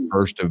will be the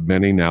first of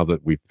many now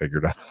that we've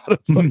figured out how to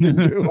fucking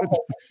do it.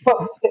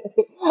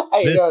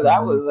 I know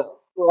that was a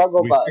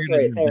struggle bus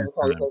right there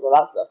trying to figure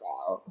that stuff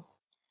out.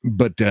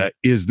 But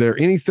is there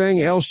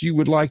anything else you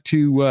would like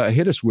to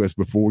hit us with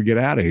before we get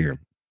out of here?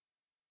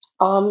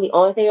 The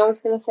only thing I was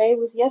going to say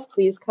was, yes,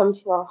 please come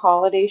to our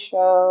holiday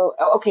show.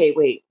 Oh, okay,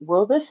 wait,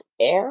 will this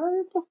air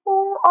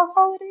before our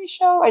holiday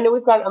show? I know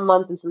we've got a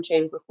month and some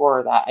change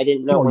before that. I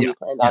didn't know when you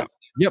planned on.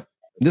 Yep.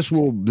 This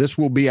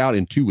will be out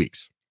in 2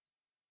 weeks.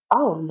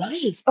 Oh,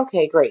 nice.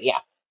 Okay, great. Yeah.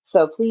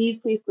 So please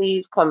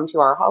come to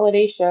our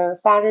holiday show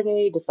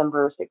Saturday,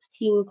 December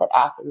 16th at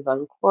Athens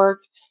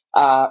Uncorked.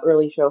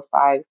 Early show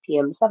 5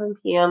 p.m. 7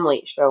 p.m.,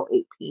 late show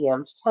 8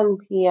 p.m. to 10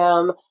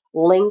 p.m.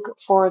 Link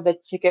for the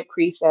ticket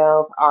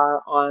pre-sales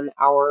are on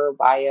our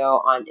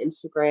bio on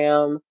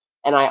Instagram,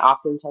 and I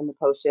often tend to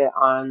post it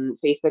on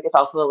Facebook. It's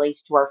also a link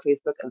to our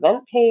Facebook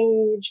event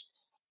page.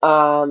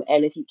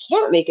 And if you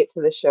can't make it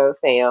to the show,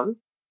 Sam,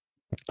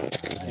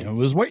 I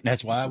was waiting.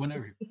 That's why I went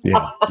over.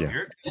 Yeah.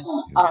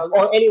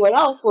 Or anyone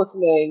else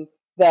listening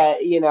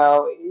that,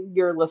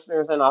 your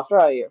listeners in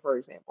Australia, for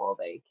example,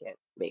 they can't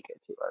make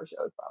it to our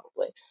shows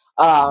probably.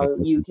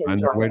 You can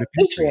join our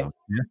Patreon.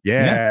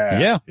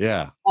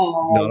 Yeah.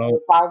 For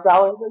 $5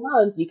 a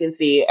month, you can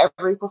see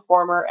every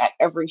performer at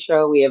every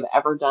show we have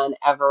ever done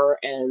ever.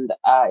 And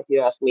if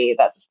you ask me,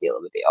 that's a steal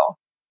of a deal.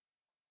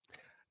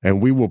 And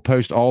we will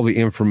post all the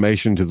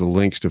information to the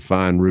links to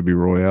find Ruby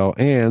Royale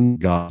and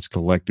God's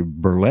Collective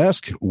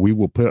Burlesque. We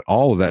will put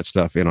all of that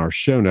stuff in our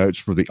show notes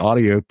for the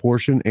audio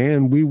portion,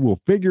 and we will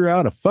figure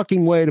out a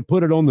fucking way to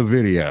put it on the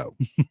video.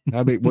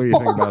 What do you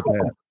think about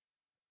that?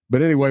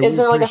 But anyway, is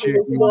there like a thing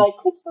like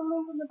click the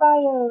link in the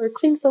bio or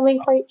click the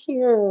link right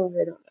here?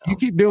 I don't know. You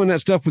keep doing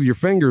that stuff with your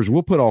fingers,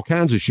 we'll put all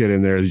kinds of shit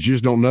in there that you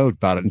just don't know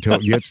about it until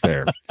it gets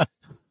there.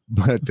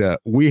 But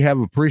we have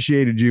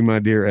appreciated you, my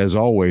dear, as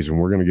always, and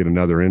we're going to get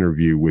another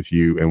interview with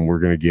you, and we're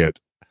going to get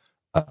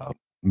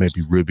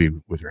maybe Ruby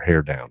with her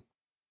hair down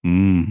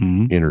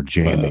in her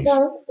jammies.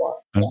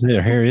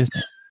 Her hair is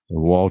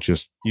Walt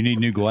just you need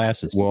new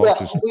glasses. Wait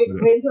until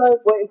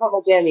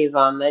my jammies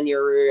on, then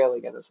you're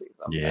really gonna see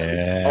something.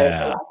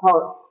 Yeah, I call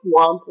it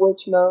swamp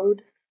witch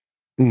mode.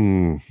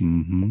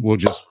 Mm-hmm. We'll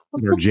just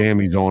put our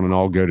jammies on and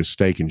all go to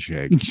Steak and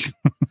Shake.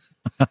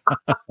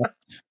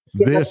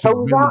 This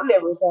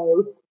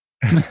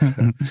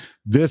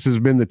has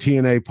been the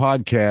TNA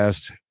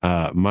podcast.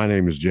 My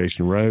name is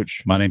Jason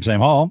Roach. My name's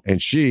Sam Hall.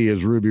 And she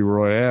is Ruby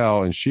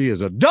Royale. And she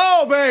is a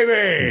doll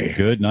baby.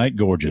 Good night,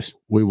 gorgeous.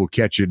 We will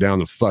catch you down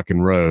the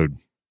fucking road.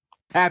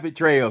 Happy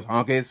trails,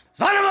 honkies.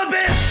 Son of a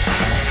bitch!